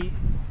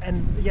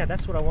 And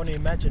that's what I want to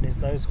imagine, is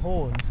those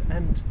horns.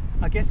 And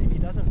I guess if he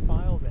doesn't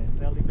file them,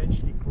 they'll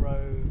eventually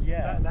grow.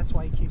 Yeah, that's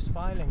why he keeps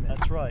filing them.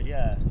 That's right.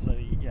 Yeah. So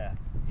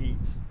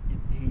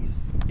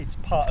it's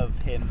part of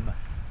him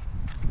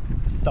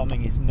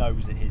thumbing his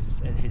nose at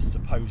his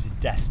supposed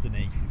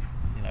destiny.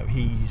 You know,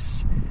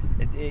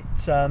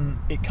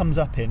 it comes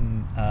up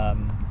in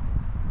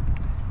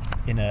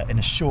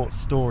a short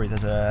story.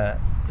 There's a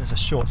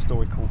short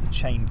story called The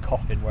Chained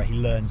Coffin, where he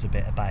learns a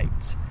bit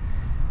about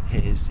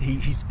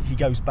he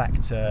goes back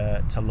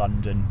to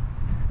London,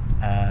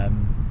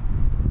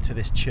 to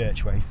this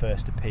church where he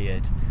first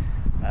appeared,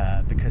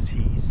 because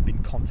he's been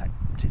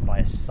contacted by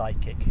a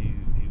psychic who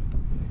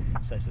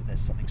says that there's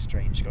something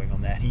strange going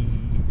on there.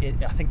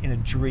 I think in a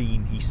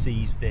dream he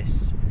sees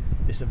this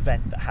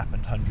event that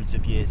happened hundreds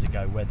of years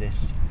ago, where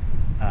this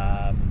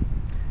a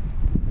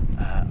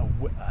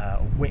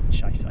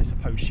witch, I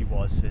suppose she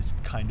was, is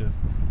kind of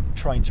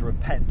trying to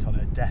repent on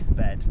her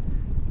deathbed,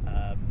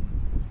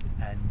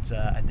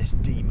 and this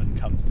demon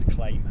comes to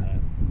claim her,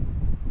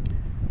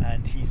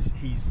 and he's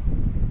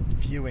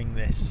viewing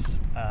this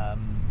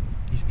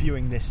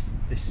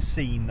this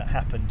scene that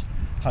happened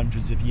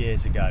hundreds of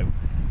years ago,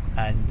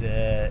 and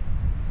the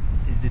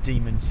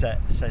demon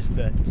says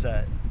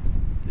that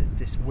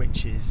this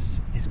witch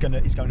is going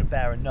to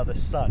bear another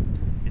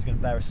son. He's going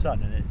to bear a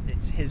son, and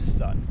it's his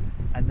son.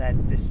 And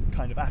then this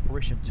kind of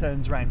apparition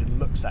turns around and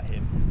looks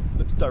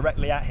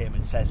directly at him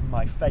and says,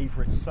 "My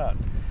favourite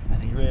son."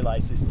 And he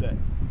realises that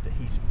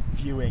he's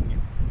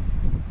viewing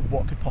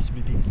what could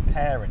possibly be his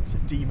parents, a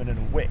demon and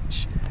a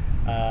witch.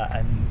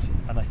 And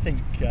I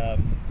think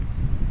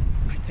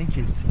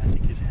his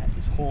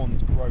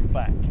horns grow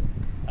back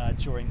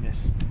during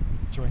this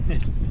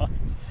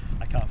fight.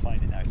 I can't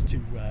find it now. It's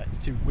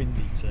too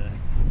windy to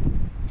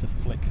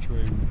flick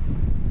through.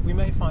 We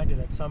may find it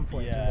at some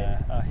point.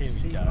 Yeah. Here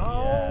we go.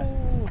 Oh.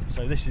 Yeah.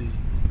 So we're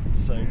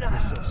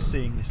sort of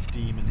seeing this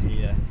demon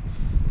here.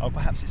 Oh,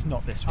 perhaps it's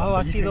not this one. Oh, but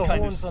I see the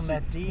horns on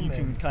that demon. You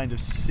can kind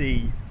of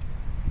see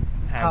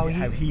how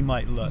he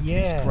might look.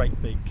 Yeah. These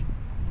great big.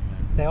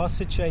 They are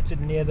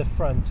situated near the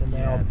front, and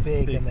they are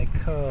big and they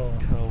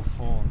curled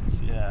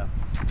horns. Yeah.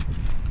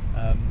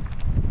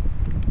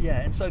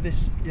 And so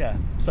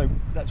so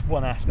that's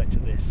one aspect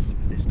of this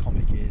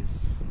comic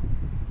is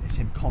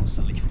him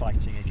constantly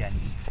fighting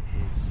against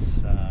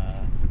his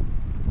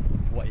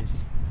what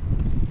is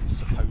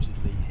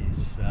supposedly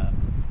his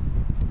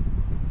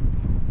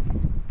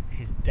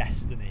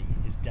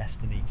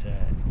destiny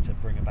to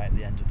bring about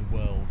the end of the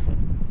world,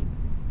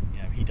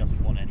 and he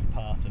doesn't want any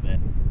part of it.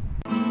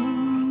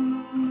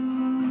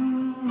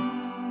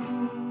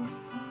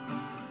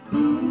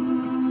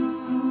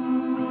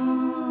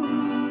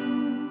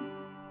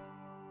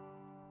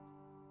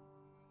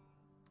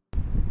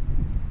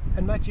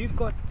 And Matt, you've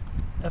got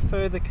a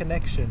further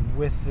connection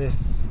with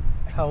this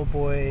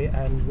Hellboy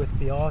and with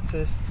the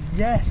artist.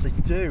 Yes, I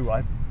do.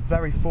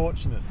 Very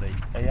fortunately,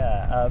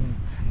 have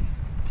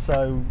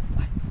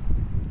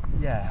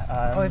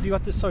you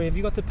got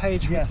the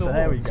page with the so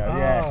there we horns? go.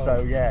 Yeah,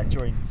 so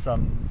during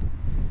some.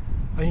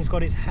 And he's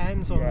got his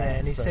hands on there,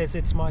 and he says,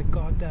 "It's my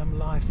goddamn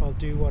life. I'll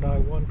do what I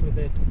want with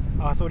it."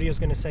 Oh, I thought he was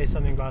going to say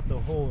something about the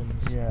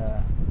horns.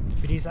 Yeah.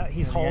 But he's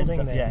holding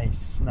them. Yeah, he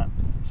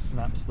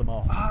snaps them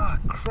off. Ah,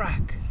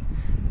 crack.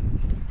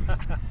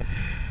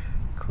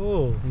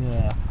 Cool.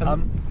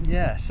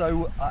 Yeah.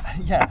 So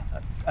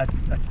a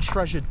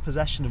treasured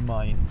possession of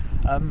mine.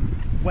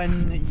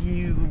 When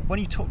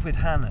you talked with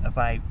Hannah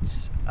about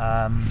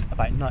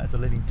Night of the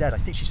Living Dead, I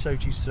think she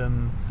showed you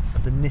some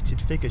of the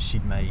knitted figures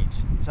she'd made.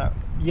 Is that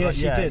yeah, right?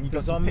 she did. You got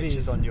the some zombies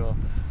pictures on your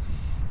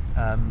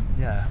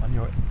on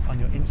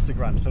your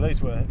Instagram. So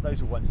those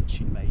were ones that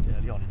she made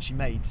early on, and she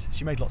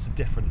made lots of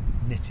different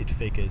knitted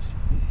figures.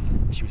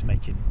 She was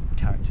making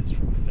characters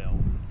from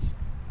films,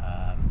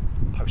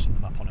 posting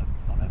them up on a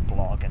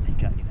blog, and they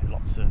get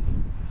lots of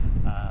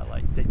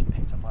they'd be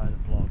picked up by other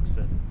blogs,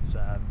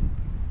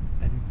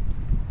 and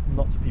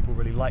lots of people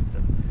really liked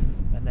them.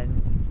 And then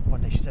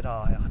one day she said,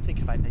 I'm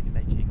thinking about maybe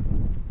making,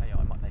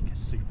 I might make a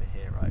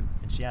superhero.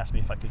 And she asked me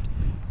if I could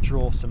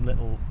draw some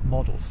little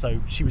models. So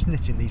she was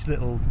knitting these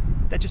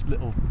they're just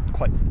little,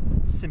 quite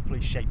simply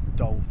shaped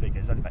doll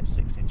figures, only about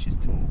 6 inches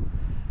tall.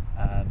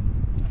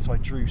 And so I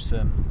drew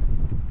some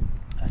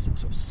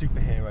sort of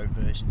superhero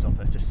versions of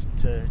her, just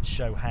to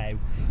show how,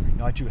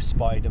 I drew a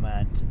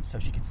Spider-Man so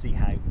she could see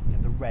how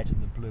the red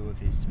and the blue of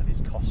his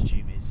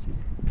costume is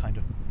kind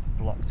of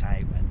blocked out,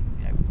 and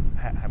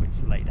how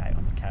it's laid out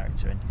on the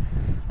character. And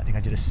I think I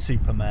did a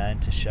Superman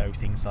to show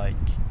things like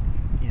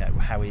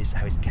how his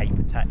cape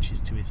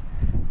attaches to his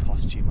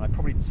costume. And I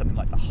probably did something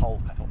like the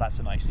Hulk. I thought that's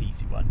a nice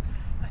easy one.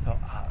 I thought,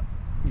 I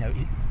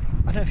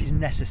don't know if he's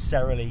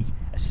necessarily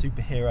a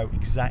superhero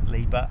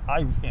exactly, but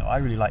I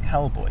really like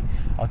Hellboy.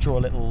 I'll draw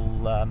a little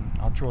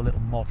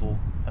model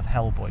of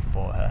Hellboy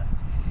for her,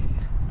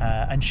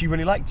 and she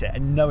really liked it.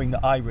 And knowing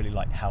that I really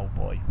like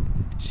Hellboy,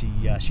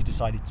 she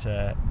decided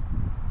to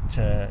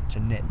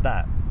knit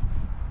that,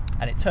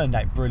 and it turned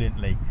out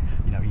brilliantly.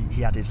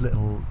 He had his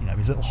little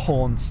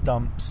horn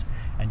stumps,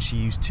 and she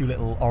used 2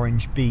 little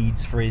orange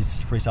beads for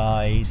his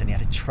eyes, and he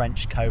had a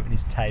trench coat and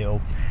his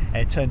tail, and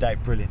it turned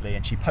out brilliantly.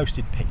 And she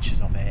posted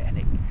pictures of it, and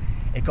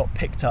it got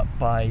picked up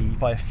by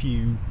a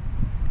few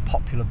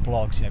popular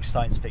blogs,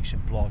 science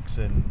fiction blogs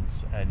and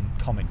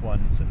comic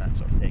ones and that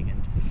sort of thing,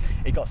 and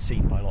it got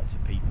seen by lots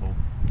of people,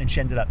 and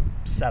she ended up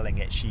selling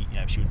it. She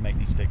would make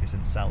these figures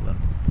and sell them.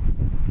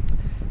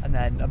 And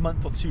then a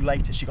month or 2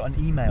 later, she got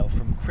an email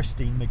from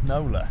Christine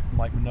Mignola,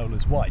 Mike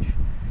Mignola's wife,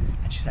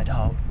 and she said,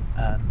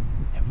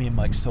 me and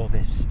Mike saw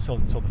the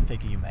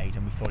figure you made,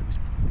 and we thought it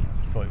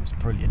was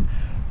brilliant.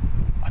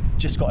 I've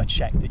just got to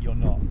check that you're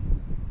not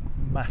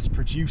mass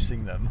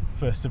producing them,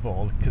 first of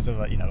all, because of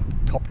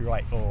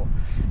copyright or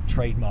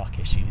trademark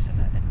issues,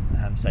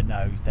 and said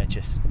no, they're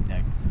just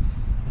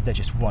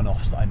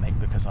one-offs that I make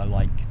because I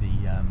like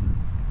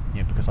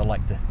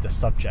the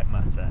subject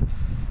matter.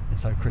 And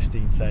so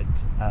Christine said,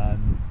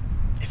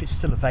 if it's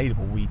still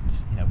available, we'd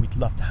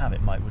love to have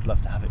it. Mike would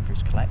love to have it for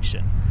his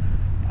collection.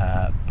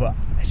 But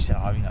she said,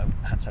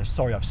 so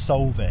sorry, I've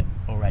sold it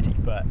already,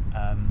 but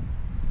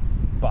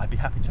I'd be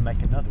happy to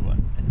make another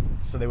one. And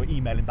so they were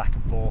emailing back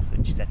and forth,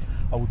 and she said,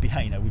 we'd be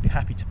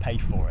happy to pay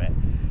for it.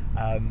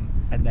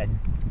 And then,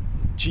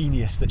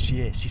 genius that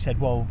she is, she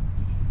said, well,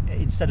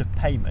 instead of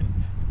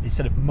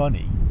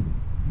money,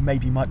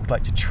 maybe Mike would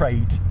like to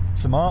trade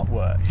some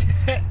artwork.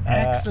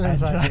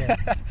 Excellent idea.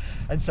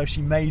 And so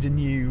she made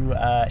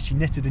she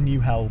knitted a new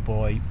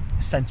Hellboy,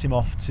 sent him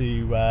off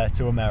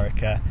to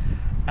America,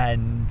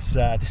 and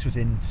this was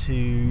in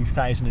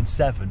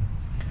 2007.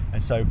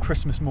 And so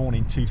Christmas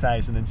morning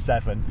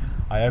 2007,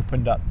 I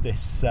opened up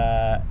this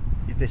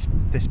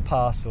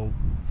parcel,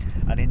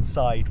 and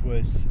inside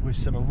was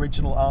some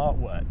original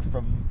artwork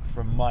from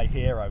my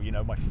hero,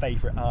 my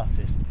favourite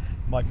artist,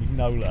 Mike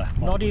Mignola.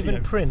 Not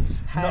even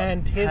prints,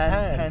 hand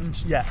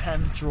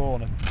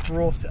drawn. I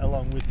brought it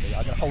along with me.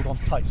 I'm going to hold on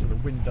tight so the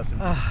wind doesn't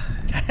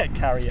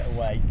carry it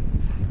away.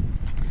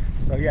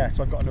 So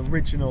I've got an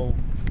original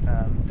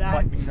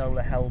Mike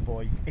Mignola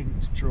Hellboy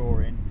inked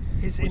drawing.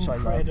 It's which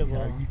incredible.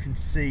 I love. You can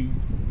see,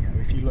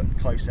 if you look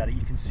close at it,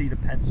 you can see the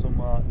pencil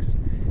marks,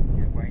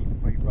 where he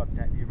rubbed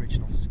out the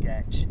original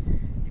sketch.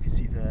 You can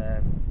see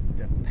the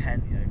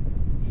pen.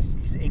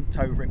 He's inked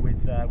over it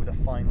with a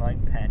fine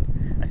line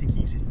pen. I think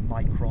he uses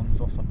microns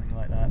or something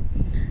like that.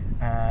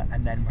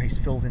 And then where he's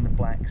filled in the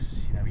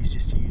blacks, he's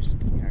just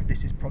used.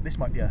 This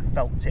might be a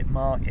felt tip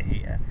marker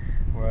here,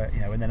 or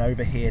and then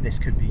over here this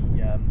could be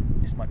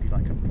this might be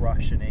like a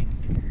brush and ink.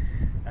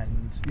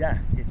 And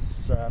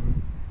it's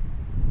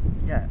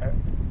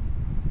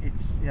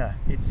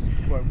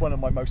one of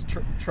my most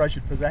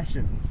treasured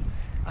possessions.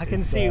 I can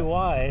see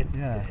why.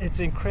 It's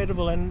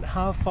incredible. And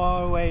how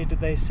far away did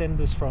they send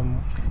this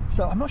from?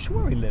 So I'm not sure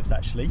where he lives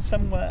actually.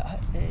 Somewhere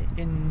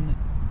in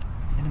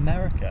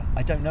America.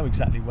 I don't know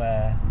exactly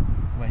where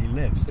he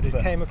lives. But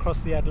it came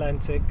across the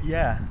Atlantic.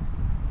 Yeah.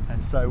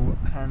 And so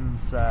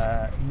Hans'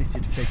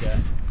 knitted figure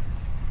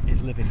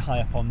is living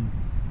high up on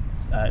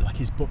like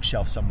his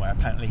bookshelf somewhere.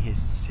 Apparently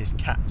his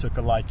cat took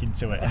a liking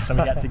to it, and so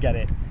he had to get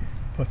it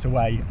put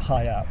away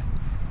high up.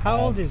 How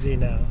old is he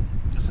now?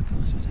 Oh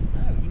gosh, I don't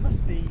know. He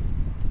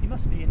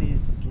must be in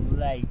his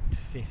late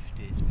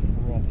 50s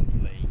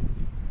probably.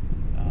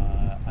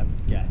 I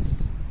would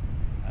guess.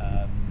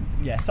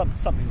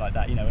 Something like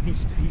that. And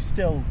he's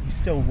still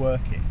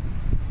working.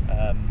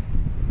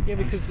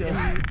 Because in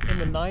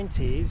the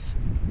 90s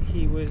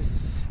he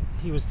was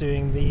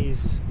doing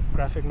these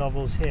graphic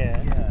novels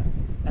here. Yeah.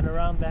 And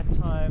around that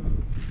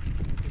time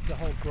was the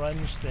whole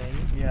grunge thing.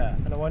 Yeah.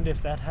 And I wonder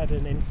if that had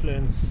an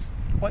influence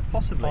quite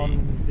possibly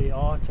on the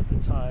art at the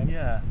time.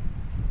 Yeah.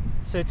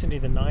 Certainly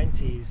the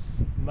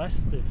 90s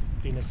must have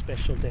been a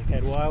special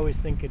decade. Well, I always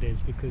think it is,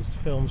 because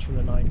films from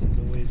the 90s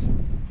are always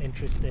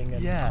interesting,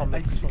 and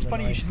comics from the 90s. It's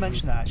funny you should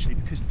mention that actually,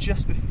 because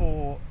just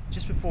before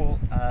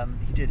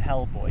he did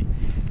Hellboy,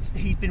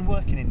 he'd been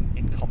working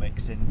in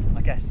comics in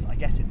I guess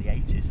in the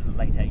 80s, in the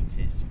late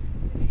 80s,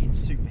 in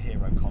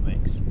superhero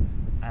comics,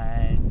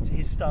 and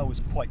his style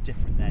was quite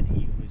different then.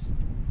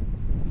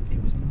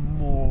 It was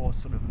more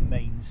sort of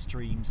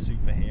mainstream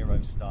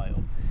superhero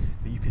style,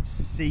 but you could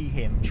see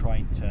him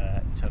trying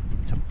to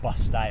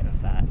bust out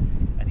of that,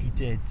 and he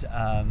did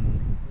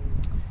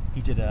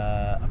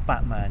a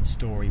Batman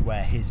story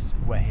where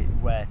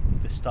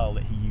the style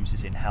that he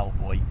uses in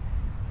Hellboy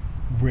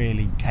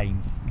really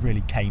came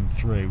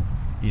through.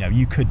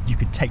 You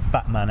could take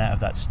Batman out of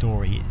that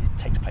story. It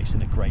takes place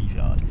in a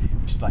graveyard,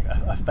 which is like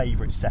a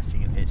favourite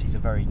setting of his. He's a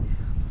very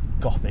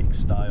Gothic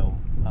style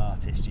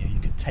artist. You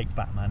could take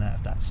Batman out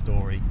of that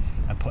story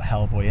and put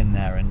Hellboy in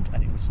there, and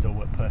it would still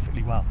work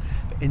perfectly well.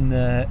 But in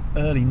the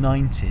early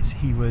 90s,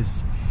 he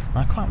was,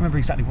 I can't remember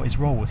exactly what his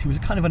role was. He was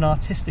a kind of an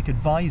artistic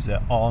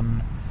advisor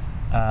on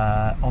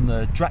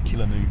the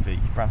Dracula movie,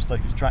 Bram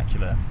Stoker's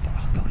Dracula.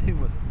 Oh God, who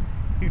was it?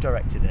 Who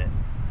directed it?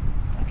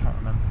 I can't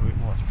remember who it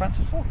was.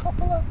 Francis Ford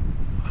Coppola?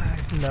 I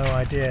have no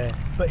idea.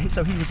 But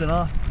so he was an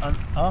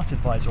art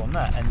advisor on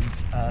that, and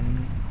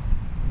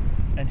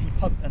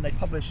they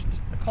published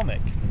a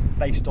comic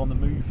based on the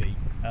movie,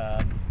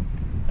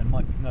 and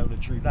Mike Mignola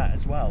drew that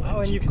as well. Oh,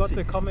 and you've got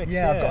the comics.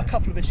 Yeah, I've got a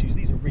couple of issues.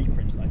 These are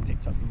reprints that I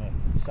picked up from a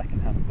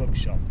second-hand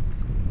bookshop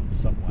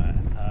somewhere.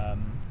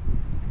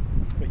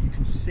 But you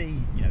can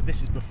see,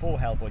 this is before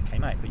Hellboy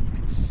came out, but you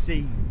can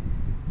see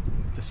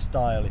the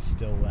style is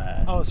still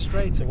there. Oh,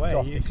 straight away,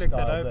 Gothic you flicked it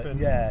style, open.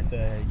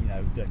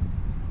 the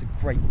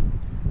great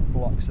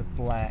blocks of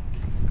black,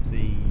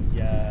 the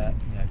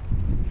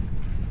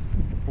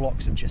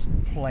blocks of just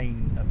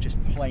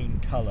plain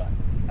colour,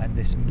 and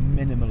this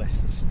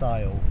minimalist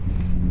style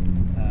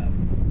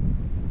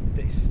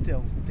that is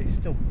still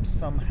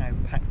somehow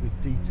packed with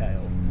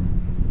detail.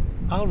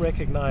 I'll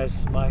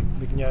recognise Mike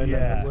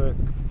Mignola work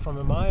from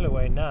a mile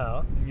away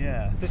now.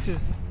 Yeah. This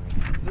is.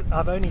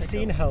 I've only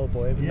seen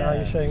Hellboy, but now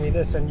you're showing me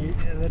this, and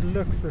it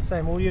looks the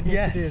same. All you'd need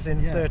to do is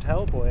insert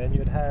Hellboy, and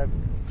you'd have.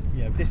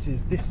 This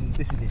is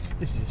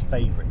his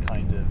favourite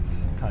kind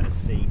of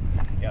scene.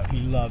 He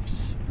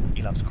loves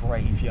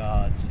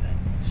graveyards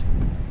and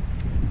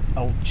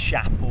old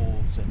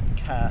chapels and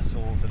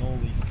castles and all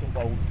these sort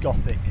of old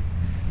Gothic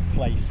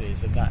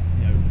places, and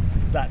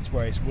that's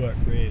where his work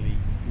really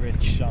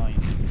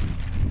shines.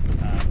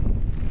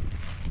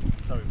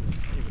 So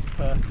it was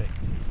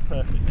perfect. It was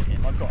perfect for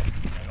him. I've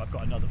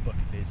got another book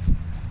of his.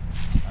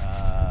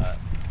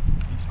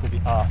 It's called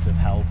The Art of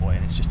Hellboy,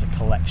 and it's just a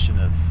collection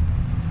of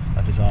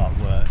his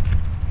artwork.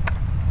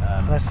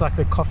 That's like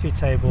the coffee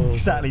table.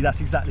 Exactly,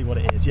 that's exactly what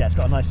it is. Yeah, it's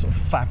got a nice sort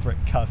of fabric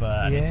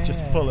cover, and it's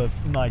just full of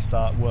nice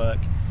artwork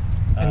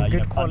and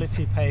good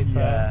quality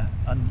paper.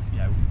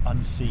 Yeah,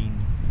 unseen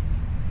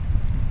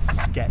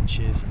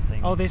sketches and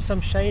things. Oh, there's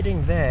some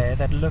shading there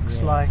that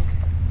looks like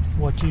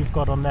what you've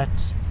got on that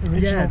original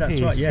piece. Yeah,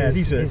 that's right. Yeah,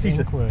 these are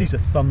there's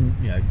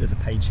a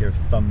page here of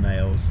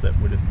thumbnails that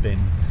would have been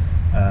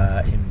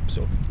him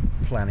sort of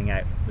planning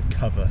out the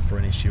cover for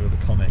an issue of the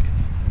comic.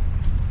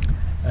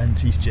 And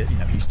he's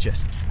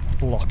just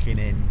blocking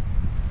in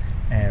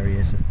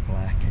areas of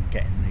black and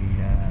getting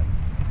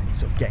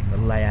the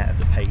layout of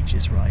the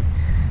pages right.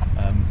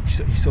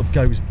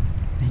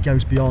 He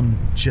goes beyond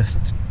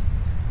just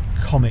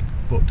comic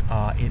book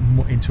art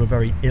into a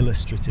very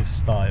illustrative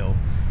style.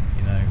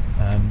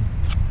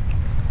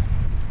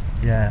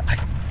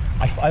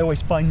 I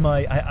always find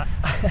I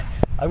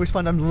always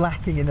find I'm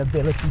lacking in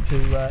ability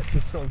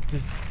to sort of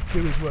just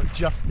do his work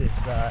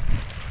justice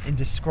in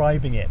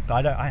describing it, but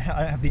I don't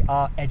have the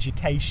art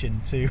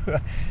education to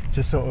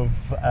sort of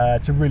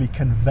to really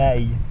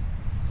convey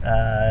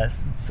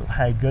sort of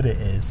how good it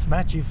is.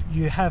 Matt,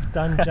 you have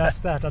done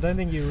just that. I don't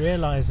think you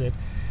realise it,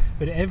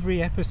 but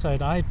every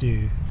episode I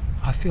do,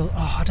 I feel,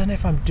 I don't know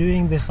if I'm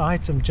doing this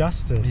item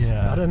justice.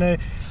 I don't know,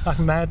 like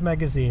Mad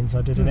Magazines,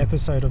 I did an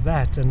episode of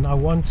that, and I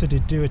wanted to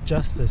do it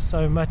justice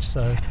so much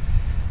so.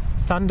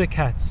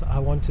 Thundercats, I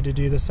wanted to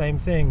do the same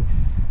thing.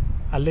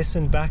 I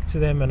listen back to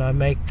them and I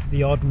make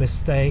the odd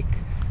mistake,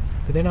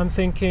 but then I'm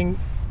thinking,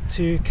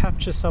 to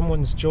capture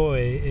someone's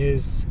joy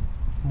is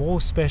more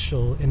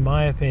special, in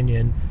my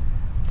opinion,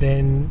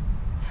 than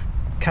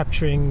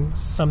capturing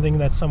something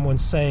that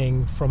someone's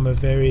saying from a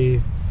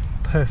very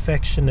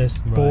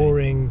perfectionist,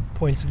 boring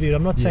point of view.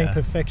 I'm not saying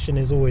perfection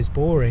is always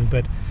boring,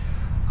 but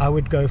I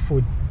would go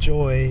for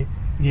joy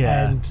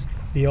and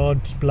the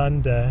odd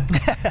blunder.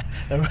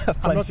 I'm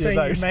not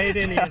saying you made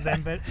any of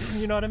them, but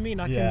you know what I mean.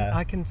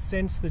 I can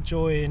sense the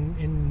joy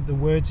in the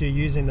words you're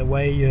using, the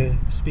way you're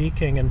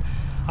speaking, and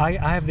I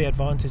have the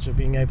advantage of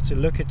being able to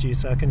look at you,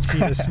 so I can see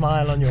the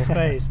smile on your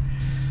face.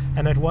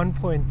 And at one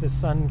point, the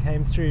sun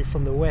came through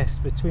from the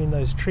west between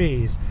those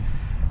trees,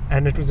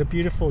 and it was a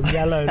beautiful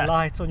yellow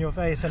light on your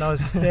face, and I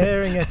was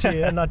staring at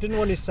you, and I didn't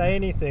want to say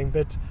anything,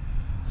 but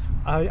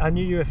I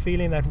knew you were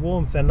feeling that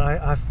warmth, and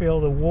I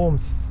feel the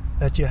warmth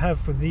that you have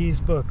for these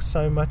books,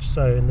 so much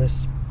so in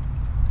this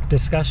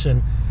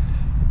discussion.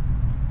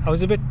 I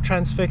was a bit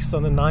transfixed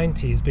on the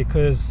 90s,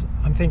 because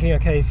I'm thinking,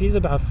 okay, if he's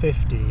about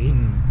 50,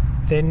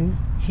 then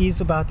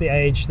he's about the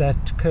age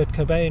that Kurt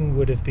Cobain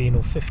would have been,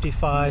 or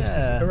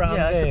 55, around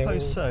there. I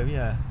suppose so,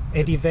 yeah.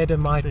 Eddie Vedder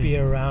might be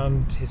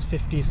around his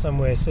 50s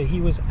somewhere, so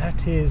he was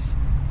at his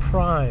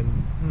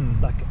prime,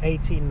 like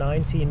 18,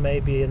 19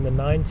 maybe in the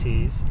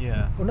 90s.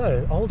 Yeah. Well,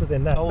 no, older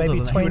than that, maybe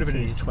 20s. He would have been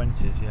in his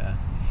 20s, yeah.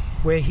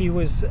 Where he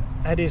was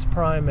at his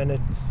prime, and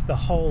it's the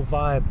whole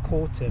vibe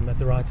caught him at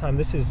the right time.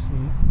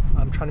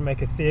 I'm trying to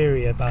make a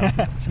theory about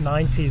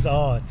 90s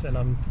art, and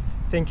I'm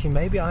thinking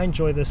maybe I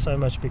enjoy this so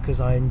much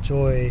because I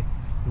enjoy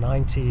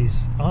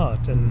 90s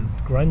art and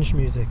grunge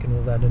music and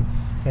all that, and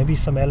maybe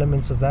some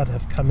elements of that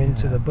have come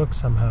into the book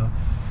somehow.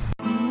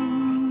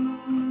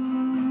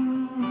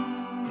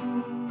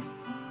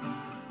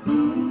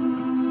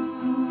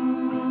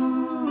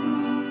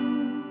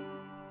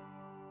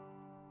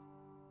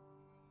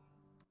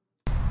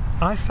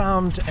 I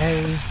found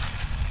a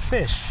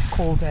fish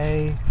called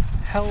a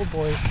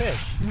Hellboy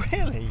fish.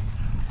 Really?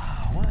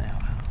 Oh, wow.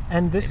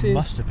 And this It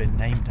must have been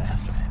named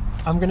after him.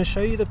 I'm going to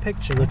show you the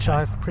picture, which Okay.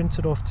 I've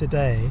printed off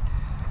today.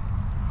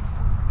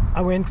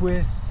 I went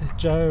with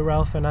Joe,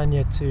 Ralph and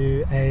Anya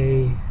to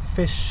a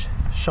fish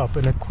shop,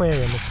 an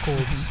aquarium. It's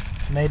called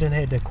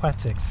Maidenhead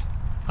Aquatics.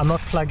 I'm not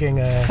plugging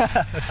a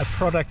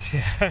product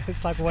here.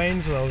 It's like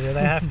Wayne's World, where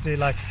they have to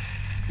like,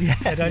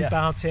 they don't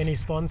bow to any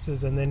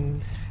sponsors, and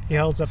then he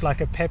holds up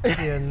like a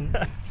Pepsi and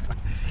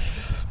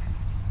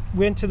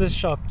went to this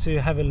shop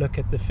to have a look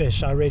at the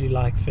fish. I really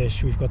like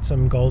fish. We've got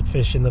some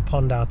goldfish in the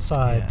pond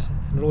outside. Yeah.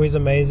 And it always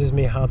amazes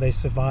me how they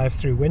survive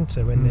through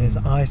winter when there's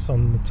ice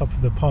on the top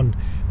of the pond,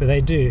 but they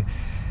do.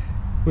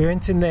 We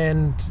went in there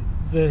and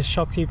the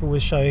shopkeeper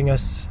was showing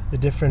us the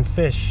different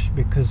fish,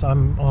 because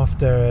I'm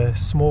after a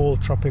small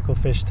tropical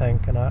fish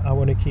tank and I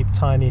want to keep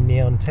tiny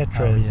neon tetras.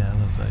 Oh yeah, I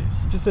love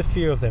those. Just a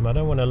few of them, I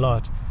don't want a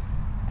lot.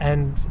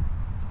 And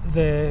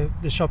the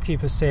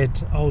shopkeeper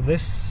said, oh,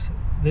 this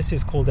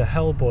is called a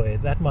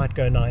Hellboy. That might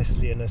go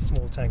nicely in a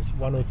small tank,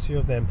 one or two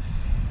of them.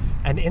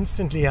 And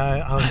instantly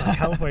I was like,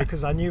 Hellboy,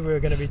 because I knew we were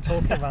going to be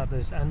talking about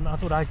this. And I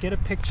thought I'd get a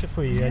picture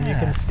for you, and you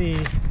can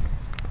see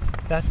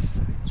that's...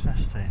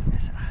 Interesting.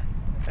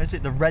 Is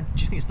it the red?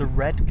 Do you think it's the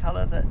red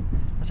colour that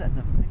is it?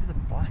 Maybe the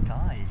black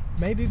eye.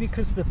 Maybe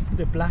because the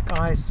black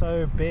eye is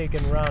so big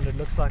and round, it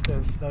looks like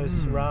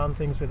those round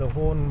things where the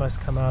horn must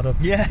come out of.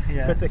 Yeah.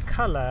 But the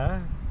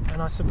colour,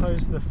 and I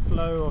suppose the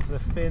flow of the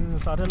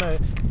fins, I don't know.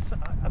 So,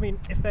 I mean,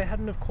 if they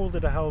hadn't have called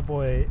it a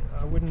Hellboy,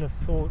 I wouldn't have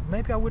thought.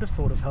 Maybe I would have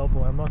thought of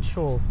Hellboy. I'm not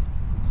sure.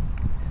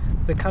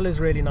 The colour's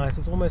really nice.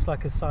 It's almost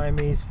like a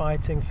Siamese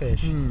fighting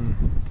fish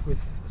with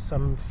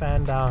some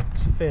fanned out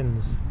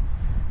fins.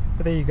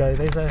 But there you go.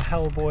 There's a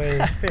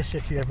Hellboy fish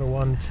if you ever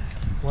want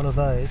one of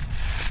those.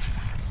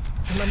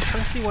 And I'm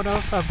trying to see what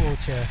else I brought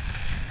here.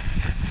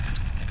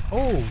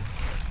 Oh,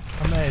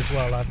 I may as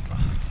well.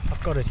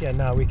 I've got it here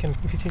now. We can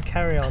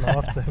carry on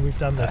after we've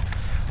done that.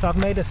 So I've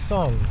made a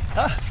song,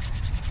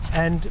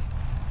 and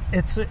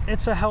it's a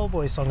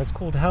Hellboy song. It's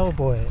called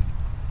Hellboy.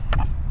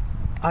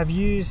 I've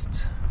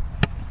used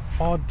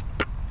odd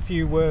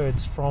few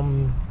words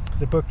from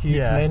the book you've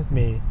lent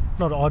me.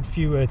 Not odd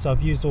few words.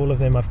 I've used all of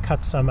them. I've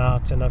cut some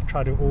out, and I've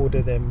tried to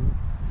order them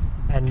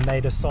and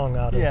made a song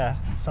out of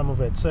some of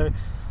it. So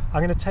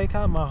I'm going to take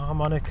out my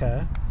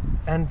harmonica,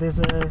 and there's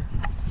a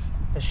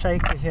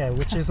shaker here,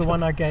 which is the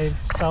one I gave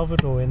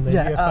Salvador in the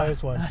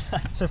UFOs one.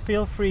 Nice. So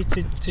feel free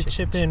to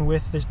chip in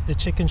with the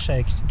chicken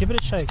shake. Give it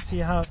a shake. See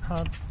how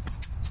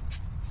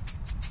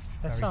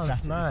that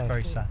sounds nice.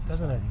 Very satisfying,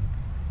 doesn't it?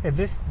 Yeah,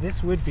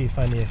 this would be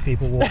funny if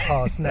people walk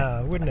past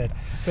now, wouldn't it?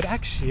 But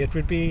actually, it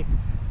would be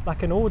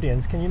like an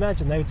audience. Can you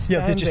imagine? They would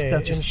stand there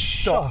they'd just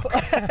in stop.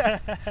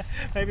 shock.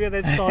 Maybe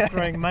they'd start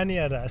throwing money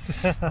at us.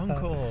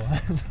 Encore.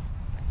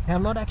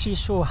 I'm not actually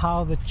sure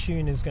how the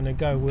tune is going to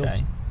go.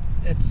 Okay.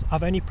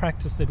 I've only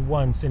practiced it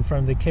once in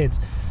front of the kids,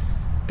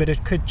 but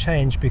it could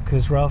change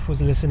because Ralph was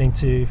listening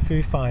to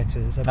Foo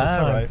Fighters at the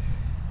time. Right.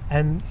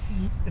 And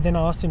then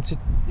I asked him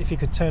if he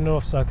could turn it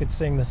off so I could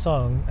sing the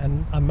song,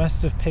 and I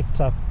must have picked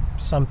up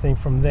something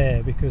from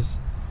there, because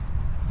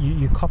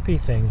you copy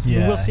things.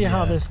 But we'll see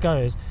how this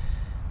goes.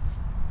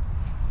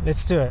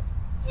 Let's do it.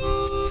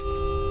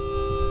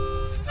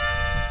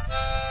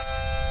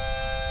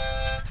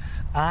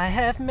 I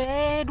have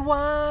made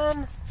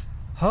one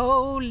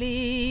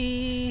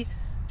holy.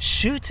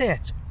 Shoot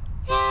it.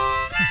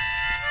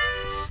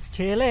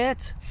 Kill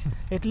it.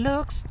 It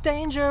looks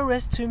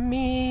dangerous to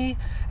me.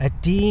 A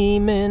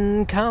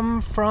demon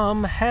come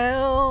from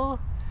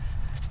hell.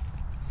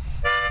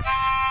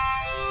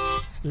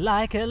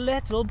 Like a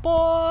little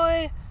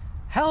boy.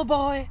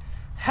 Hellboy,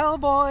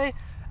 Hellboy,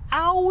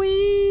 owie!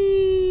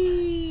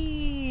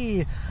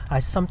 I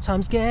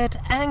sometimes get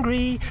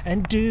angry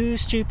and do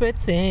stupid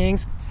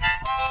things.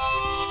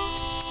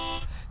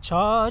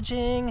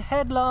 Charging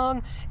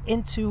headlong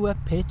into a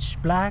pitch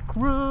black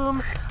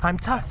room. I'm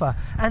tougher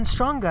and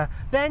stronger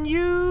than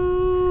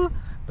you,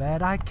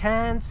 but I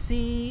can't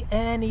see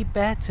any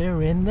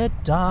better in the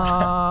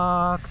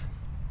dark.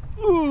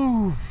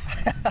 Ooh!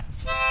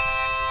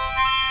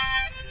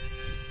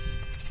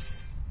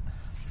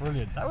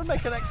 Brilliant. That would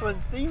make an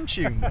excellent theme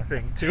tune, I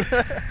think.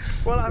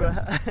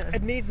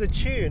 It needs a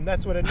tune.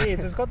 That's what it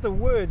needs. It's got the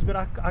words, but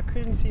I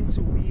couldn't seem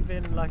to weave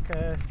in like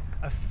a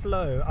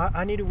flow.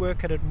 I need to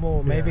work at it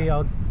more. Maybe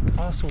I'll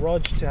ask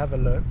Rog to have a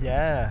look.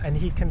 Yeah. And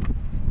he can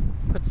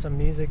put some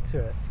music to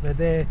it. But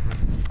there's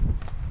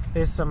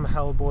some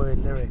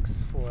Hellboy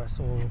lyrics for us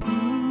all.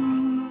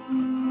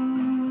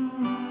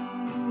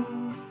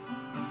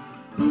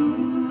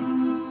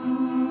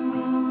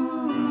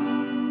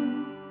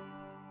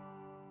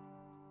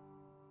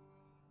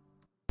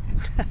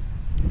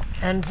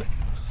 And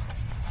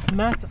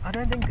Matt, I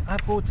don't think I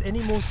brought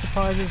any more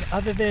surprises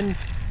other than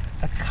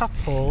a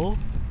couple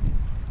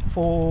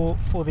for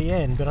the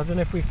end, but I don't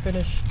know if we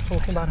finished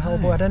talking about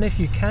Hellboy. I don't know if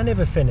you can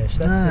ever finish.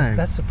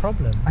 That's the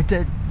problem. I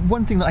did.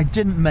 One thing that I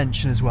didn't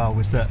mention as well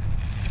was that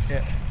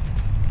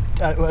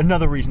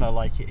another reason I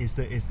like it is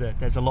that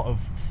there's a lot of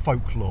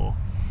folklore,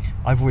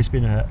 I've always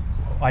been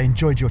I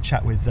enjoyed your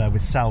chat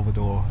with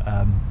Salvador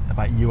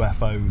about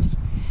UFOs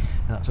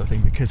and that sort of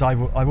thing, because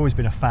I've always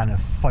been a fan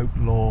of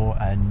folklore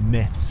and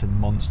myths and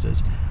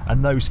monsters,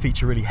 and those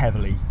feature really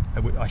heavily.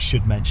 I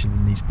should mention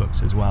in these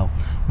books as well.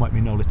 Mike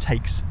Mignola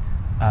takes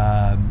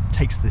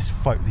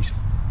these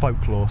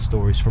folklore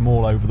stories from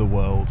all over the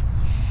world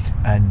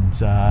and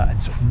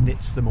sort of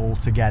knits them all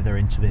together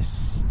into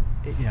this,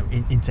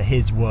 into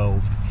his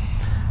world.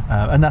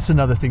 And that's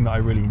another thing that I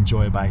really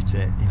enjoy about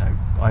it.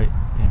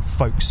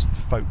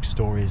 Folk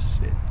stories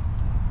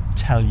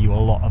tell you a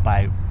lot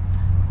about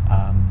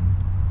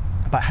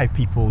how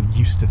people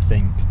used to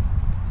think,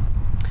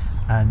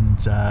 and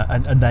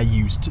they're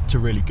used to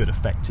really good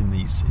effect in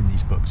these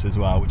books as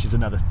well, which is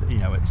another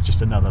it's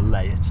just another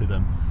layer to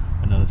them,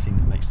 another thing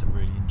that makes them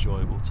really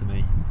enjoyable to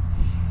me.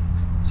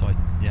 So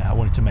I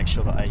wanted to make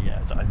sure that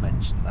I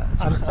mentioned that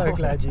as well. I'm so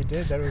glad you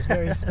did. That was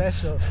very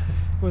special.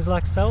 It was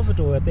like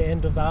Salvador at the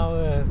end of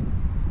our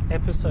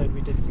episode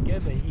we did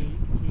together. He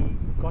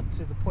got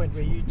to the point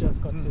where you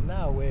just got to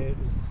now, where it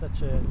was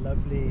such a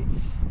lovely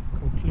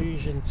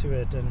conclusion to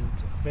it and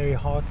very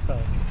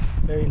heartfelt,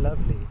 very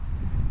lovely.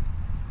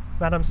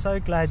 But I'm so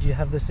glad you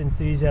have this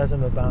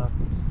enthusiasm about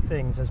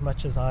things as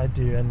much as I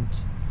do, and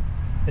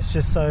it's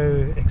just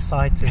so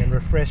exciting and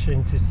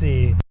refreshing to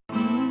see.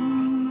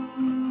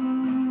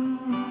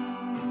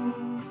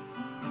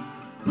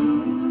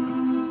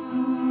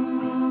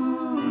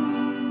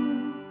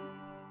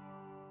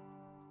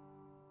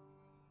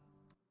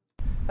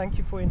 Thank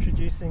you for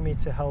introducing me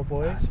to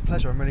Hellboy. It's a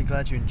pleasure. I'm really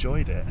glad you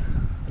enjoyed it.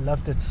 I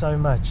loved it so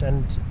much,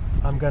 and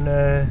I'm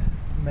gonna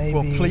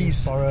maybe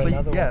borrow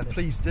another one. Yeah,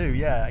 please do.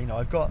 Yeah,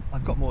 I've got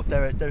more.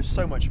 There's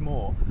so much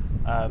more.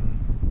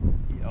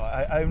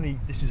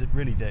 This is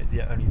really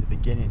only the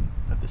beginning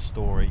of the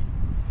story.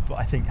 But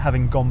I think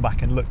having gone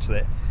back and looked at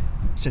it,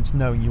 since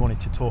knowing you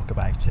wanted to talk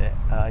about it,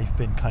 I've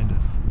been kind of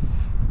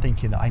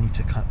thinking that I need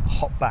to kind of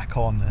hop back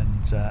on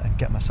and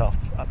get myself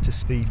up to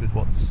speed with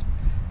what's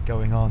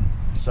going on.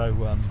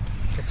 So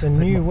it's a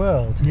new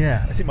world.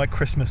 Yeah, I think my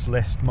Christmas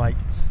list might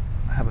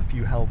have a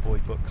few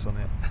Hellboy books on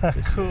it.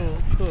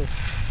 Cool.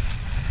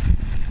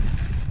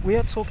 We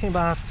are talking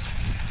about,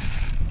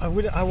 I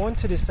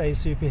wanted to say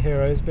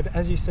superheroes, but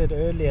as you said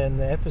earlier in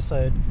the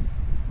episode,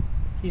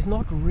 he's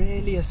not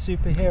really a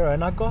superhero,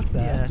 and I got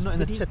that. Yeah, not in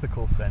the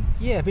typical sense.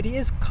 Yeah, but he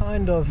is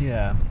kind of.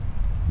 Yeah.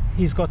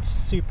 He's got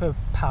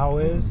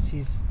superpowers.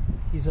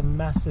 He's a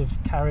massive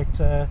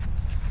character,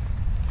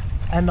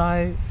 and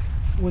I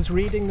was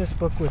reading this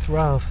book with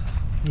Ralph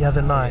the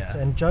other night,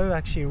 and Joe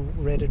actually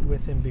read it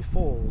with him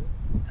before,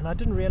 and I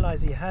didn't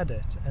realize he had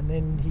it, and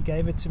then he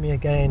gave it to me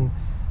again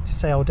to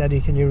say, "Oh,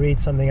 Daddy, can you read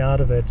something out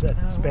of it at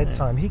his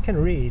bedtime?" He can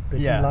read, but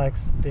he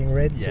likes being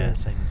read to. Yeah,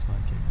 same as my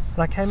kids.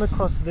 And I came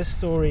across this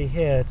story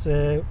here. It's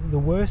the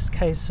worst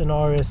case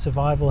scenario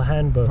survival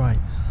handbook. Right.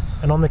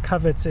 And on the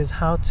cover it says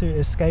how to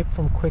escape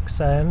from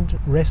quicksand,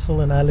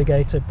 wrestle an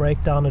alligator,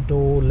 break down a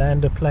door,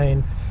 land a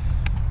plane.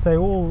 So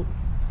all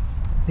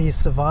these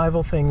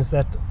survival things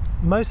that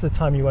most of the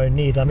time you won't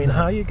need. I mean,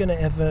 how are you going to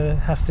ever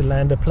have to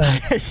land a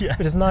plane? Yeah.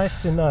 But it's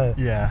nice to know.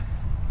 Yeah.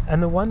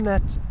 And the one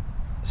that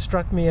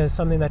struck me as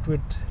something that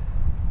would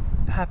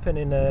happen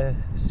in a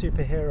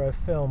superhero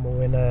film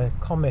or in a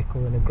comic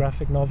or in a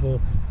graphic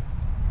novel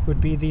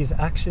would be these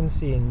action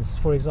scenes.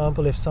 For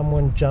example, if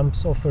someone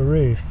jumps off a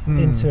roof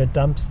into a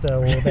dumpster,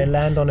 or they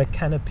land on a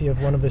canopy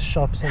of one of the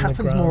shops on the ground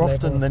level. It happens more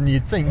often than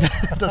you'd think,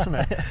 doesn't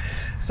it?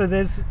 So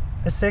there's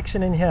a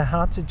section in here,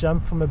 how to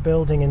jump from a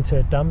building into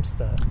a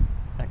dumpster.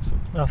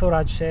 Excellent. And I thought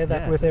I'd share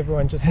that with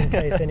everyone just in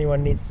case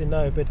anyone needs to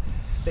know. But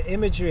the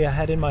imagery I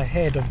had in my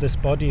head of this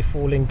body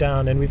falling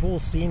down, and we've all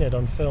seen it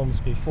on films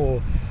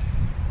before,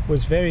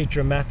 was very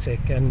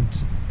dramatic, and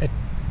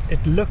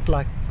it looked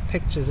like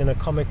pictures in a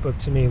comic book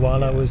to me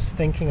while I was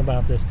thinking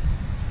about this.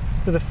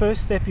 So the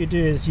first step you do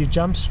is you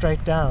jump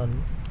straight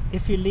down.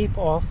 If you leap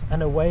off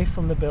and away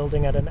from the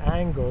building at an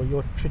angle,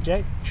 your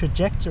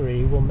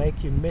trajectory will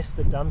make you miss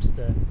the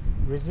dumpster.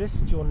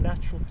 Resist your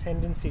natural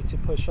tendency to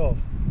push off.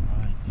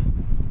 Right.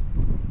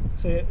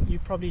 So you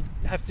probably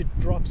have to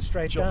drop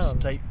straight down.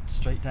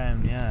 Straight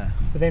down, yeah.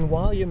 But then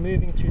while you're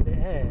moving through the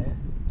air,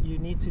 you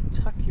need to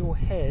tuck your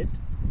head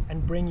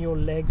and bring your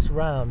legs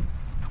round.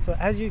 So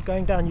as you're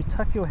going down, you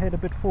tuck your head a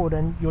bit forward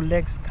and your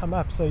legs come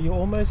up. So you're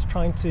almost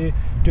trying to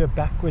do a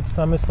backward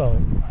somersault.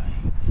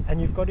 Right.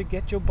 And you've got to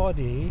get your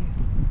body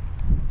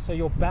so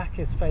your back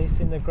is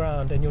facing the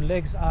ground and your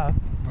legs up.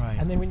 Right.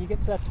 And then when you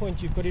get to that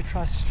point, you've got to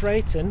try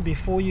straighten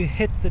before you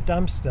hit the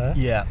dumpster.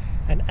 Yeah.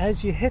 And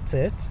as you hit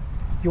it,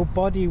 your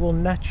body will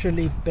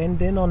naturally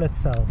bend in on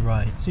itself.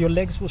 Right. So your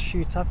legs will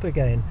shoot up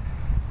again.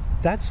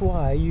 That's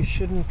why you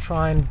shouldn't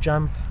try and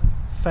jump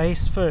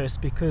face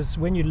first, because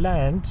when you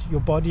land,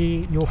 your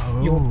body, your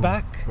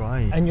back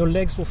and your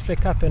legs will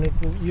flick up, and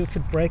you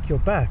could break your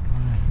back.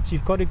 Right. So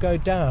you've got to go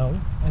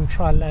down and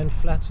try land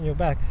flat on your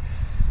back.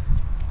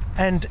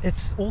 And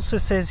it also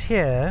says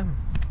here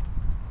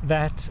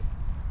that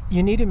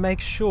you need to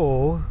make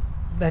sure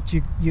that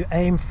you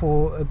aim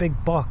for a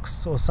big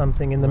box or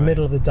something in the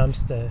middle of the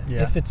dumpster,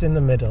 if it's in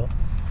the middle.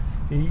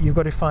 You've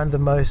got to find the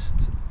most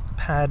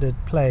padded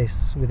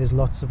place where there's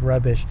lots of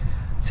rubbish.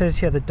 It says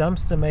here the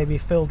dumpster may be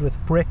filled with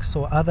bricks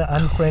or other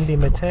unfriendly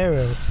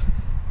materials.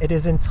 It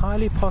is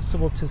entirely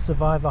possible to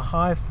survive a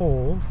high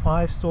fall,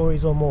 5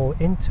 stories or more,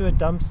 into a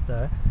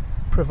dumpster,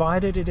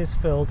 provided it is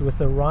filled with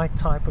the right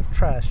type of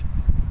trash.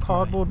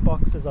 Cardboard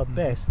boxes are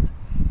best,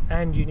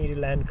 and you need to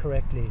land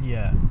correctly.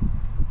 Yeah.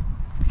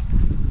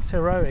 It's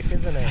heroic,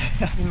 isn't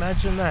it?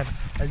 Imagine that.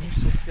 A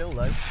useful skill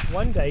though.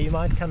 One day you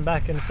might come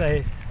back and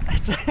say,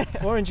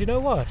 Orange, you know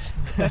what?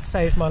 That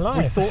saved my We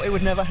life. thought it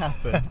would never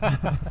happen.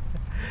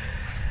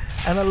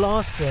 And the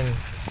last thing,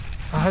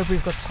 I hope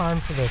we've got time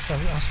for this.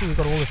 Actually, we've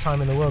got all the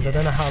time in the world. I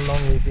don't know how long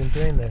we've been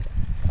doing this,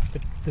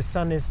 but the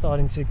sun is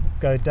starting to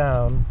go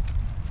down.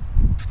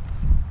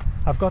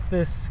 I've got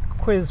this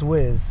Quiz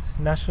Whiz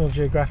National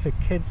Geographic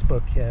Kids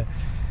book here,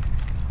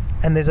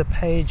 and there's a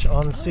page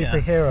on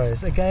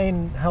superheroes.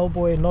 Again,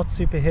 Hellboy, not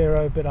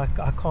superhero, but I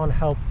can't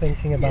help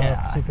thinking about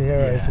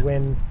superheroes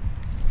when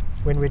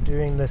we're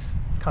doing this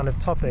kind of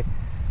topic.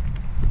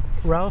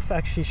 Ralph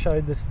actually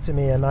showed this to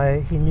me, and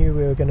he knew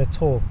we were going to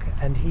talk,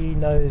 and he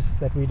knows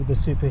that we did the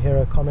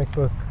superhero comic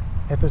book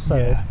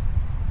episode,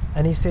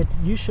 and he said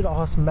you should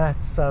ask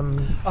Matt some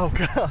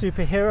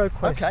superhero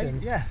questions.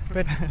 Okay, yeah.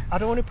 But I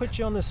don't want to put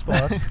you on the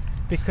spot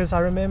because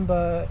I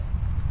remember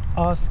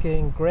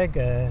asking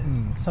Gregor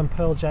some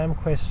Pearl Jam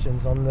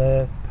questions on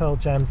the Pearl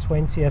Jam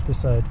 20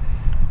 episode,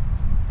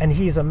 and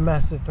he's a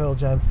massive Pearl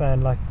Jam fan,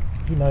 like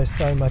he knows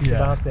so much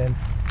about them,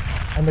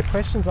 and the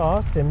questions I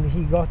asked him,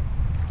 he got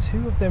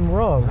 2 of them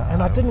wrong,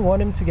 and I didn't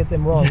want him to get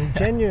them wrong.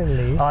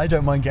 Genuinely, I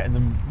don't mind getting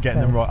them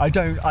wrong.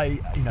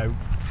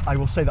 I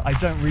will say that I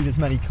don't read as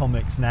many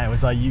comics now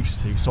as I used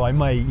to, so I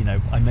may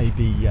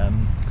be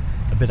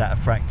a bit out of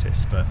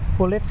practice, but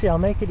well, let's see. I'll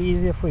make it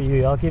easier for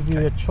you. I'll give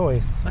you a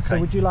choice. Okay. So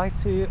would you like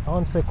to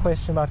answer a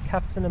question about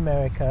Captain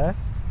America,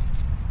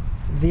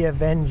 the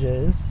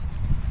Avengers,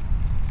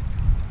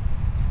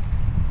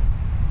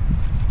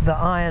 the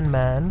Iron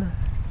Man,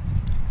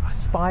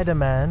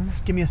 Spider-Man?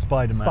 give me a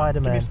Spider-Man.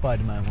 Spider-Man. Give me a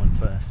Spider-Man one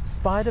first.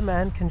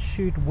 Spider-Man can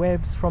shoot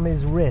webs from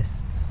his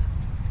wrists.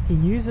 He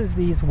uses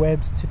these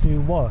webs to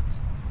do what?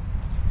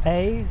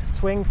 A.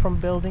 Swing from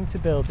building to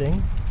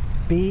building.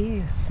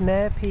 B.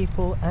 Snare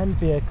people and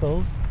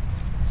vehicles.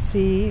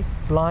 C.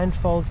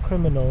 Blindfold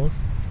criminals.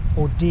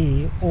 Or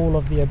D. All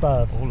of the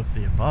above. All of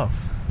the above.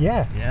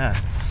 Yeah, Yeah.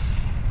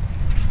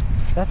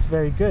 that's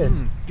very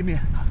good. Give me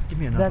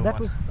another That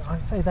one. was,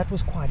 I'd say that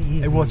was quite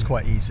easy. It was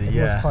quite easy.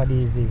 It was quite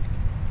easy.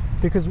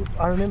 Because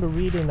I remember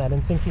reading that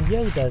and thinking,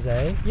 yeah, he does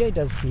A, yeah, he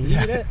does B,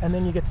 Yeah. and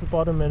then you get to the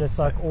bottom and it's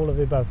like all of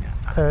the above.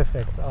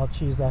 Perfect, I'll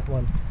choose that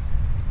one.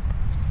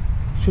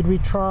 Should we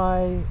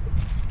try,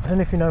 I don't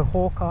know if you know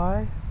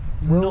Hawkeye?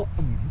 Not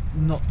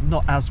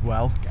as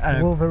well.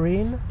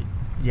 Wolverine?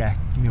 Yeah,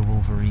 give me a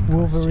Wolverine.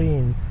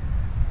 Wolverine.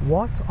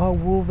 What are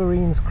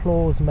Wolverine's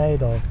claws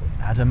made of?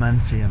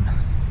 Adamantium.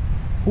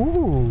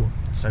 Ooh.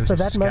 So it's a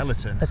that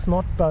skeleton. It's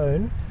not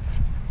bone.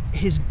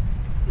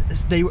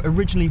 They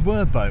originally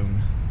were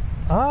bone.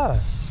 Ah.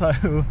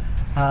 So,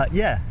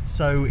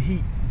 So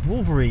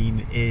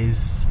Wolverine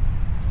is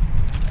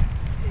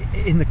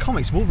in the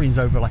comics. Wolverine's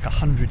over like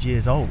 100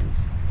 years old.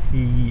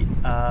 He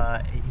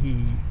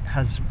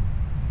has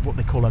what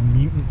they call a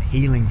mutant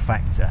healing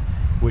factor,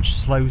 which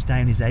slows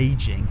down his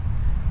aging.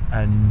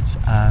 And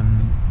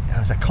there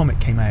was a comic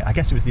came out. I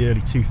guess it was the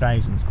early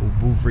 2000s called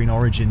Wolverine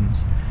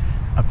Origins,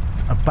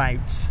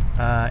 about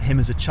him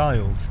as a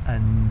child.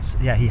 And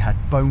he had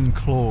bone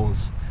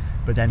claws.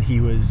 But then he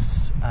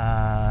was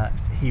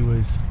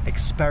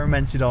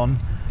experimented on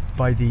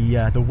by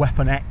the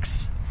Weapon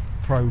X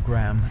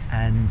program,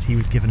 and he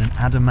was given an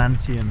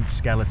adamantium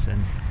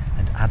skeleton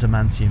and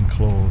adamantium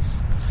claws.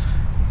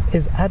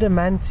 Is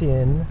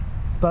adamantium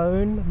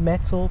bone,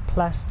 metal,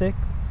 plastic,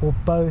 or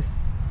both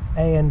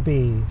A and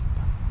B?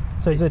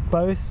 So is it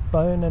both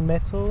bone and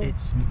metal?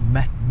 It's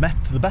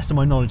to the best of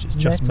my knowledge, it's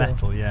just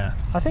metal. Yeah.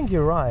 I think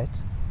you're right.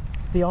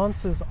 The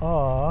answers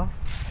are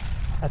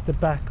at the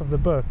back of the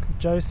book.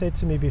 Joe said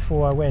to me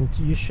before I went,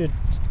 you should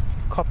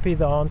copy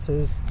the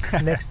answers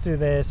next to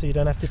there so you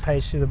don't have to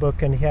page through the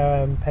book, and here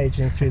I'm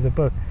paging through the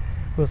book.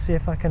 We'll see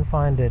if I can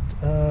find it.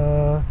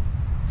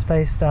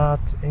 Spaced Out,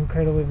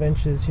 Incredible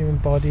Adventures, Human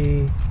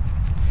Body.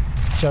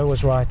 Joe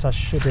was right, I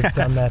should have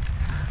done that.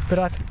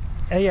 But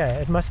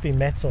it must be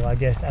metal, I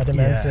guess.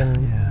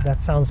 Adamantium, that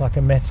sounds like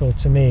a metal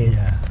to me.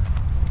 Yeah.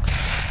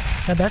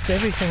 Now that's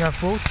everything I've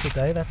brought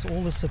today. That's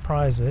all the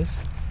surprises.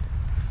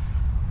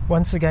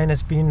 Once again,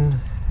 it's been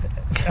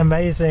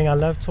amazing. I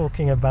love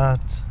talking about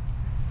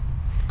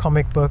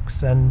comic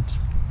books and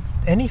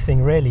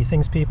anything really,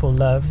 things people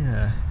love.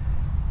 Yeah.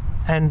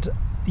 And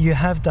you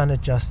have done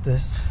it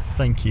justice.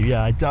 Thank you.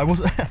 Yeah, I was.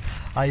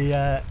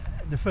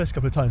 The first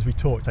couple of times we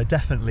talked, I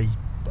definitely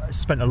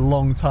spent a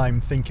long time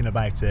thinking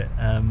about it,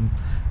 and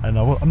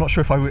I'm not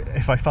sure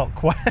if I felt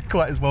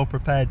quite as well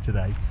prepared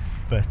today,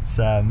 but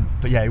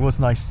yeah, it was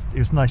nice. It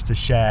was nice to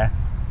share,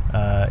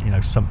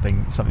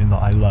 something that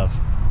I love.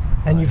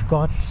 And you've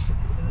got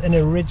an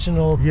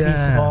original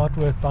piece of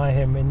artwork by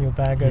him in your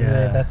bag over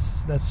there.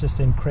 That's just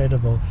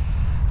incredible.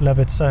 Love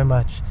it so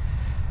much.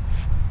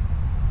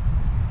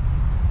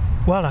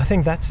 Well, I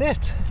think that's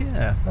it.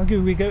 Yeah.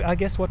 Okay, I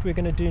guess what we're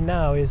going to do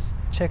now is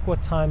check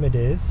what time it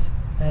is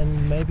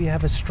and maybe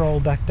have a stroll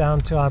back down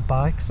to our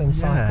bikes and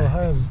cycle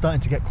home. It's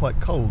starting to get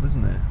quite cold,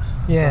 isn't it?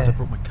 Yeah. I'm glad I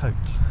brought my coat.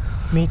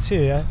 Me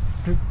too.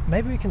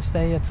 Maybe we can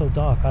stay here till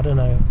dark. I don't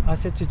know. I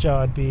said to Joe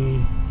I'd be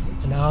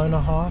an hour and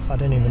a half. I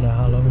don't even know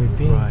how long we've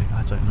been. Right,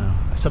 I don't know.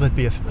 I said I'd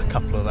be a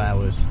couple of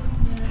hours.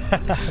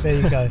 There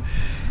you go.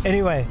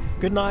 Anyway,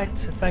 good night.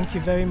 Thank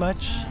you very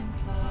much.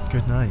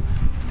 Good night.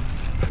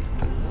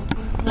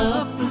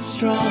 Up the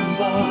strong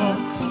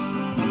box.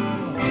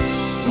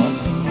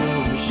 What's in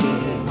your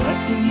shed?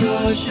 What's in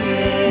your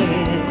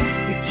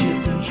shed?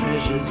 Pictures and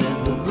treasures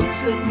and the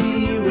books that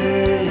we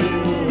read.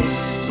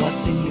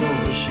 What's in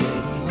your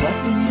shed?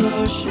 What's in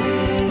your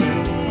shed?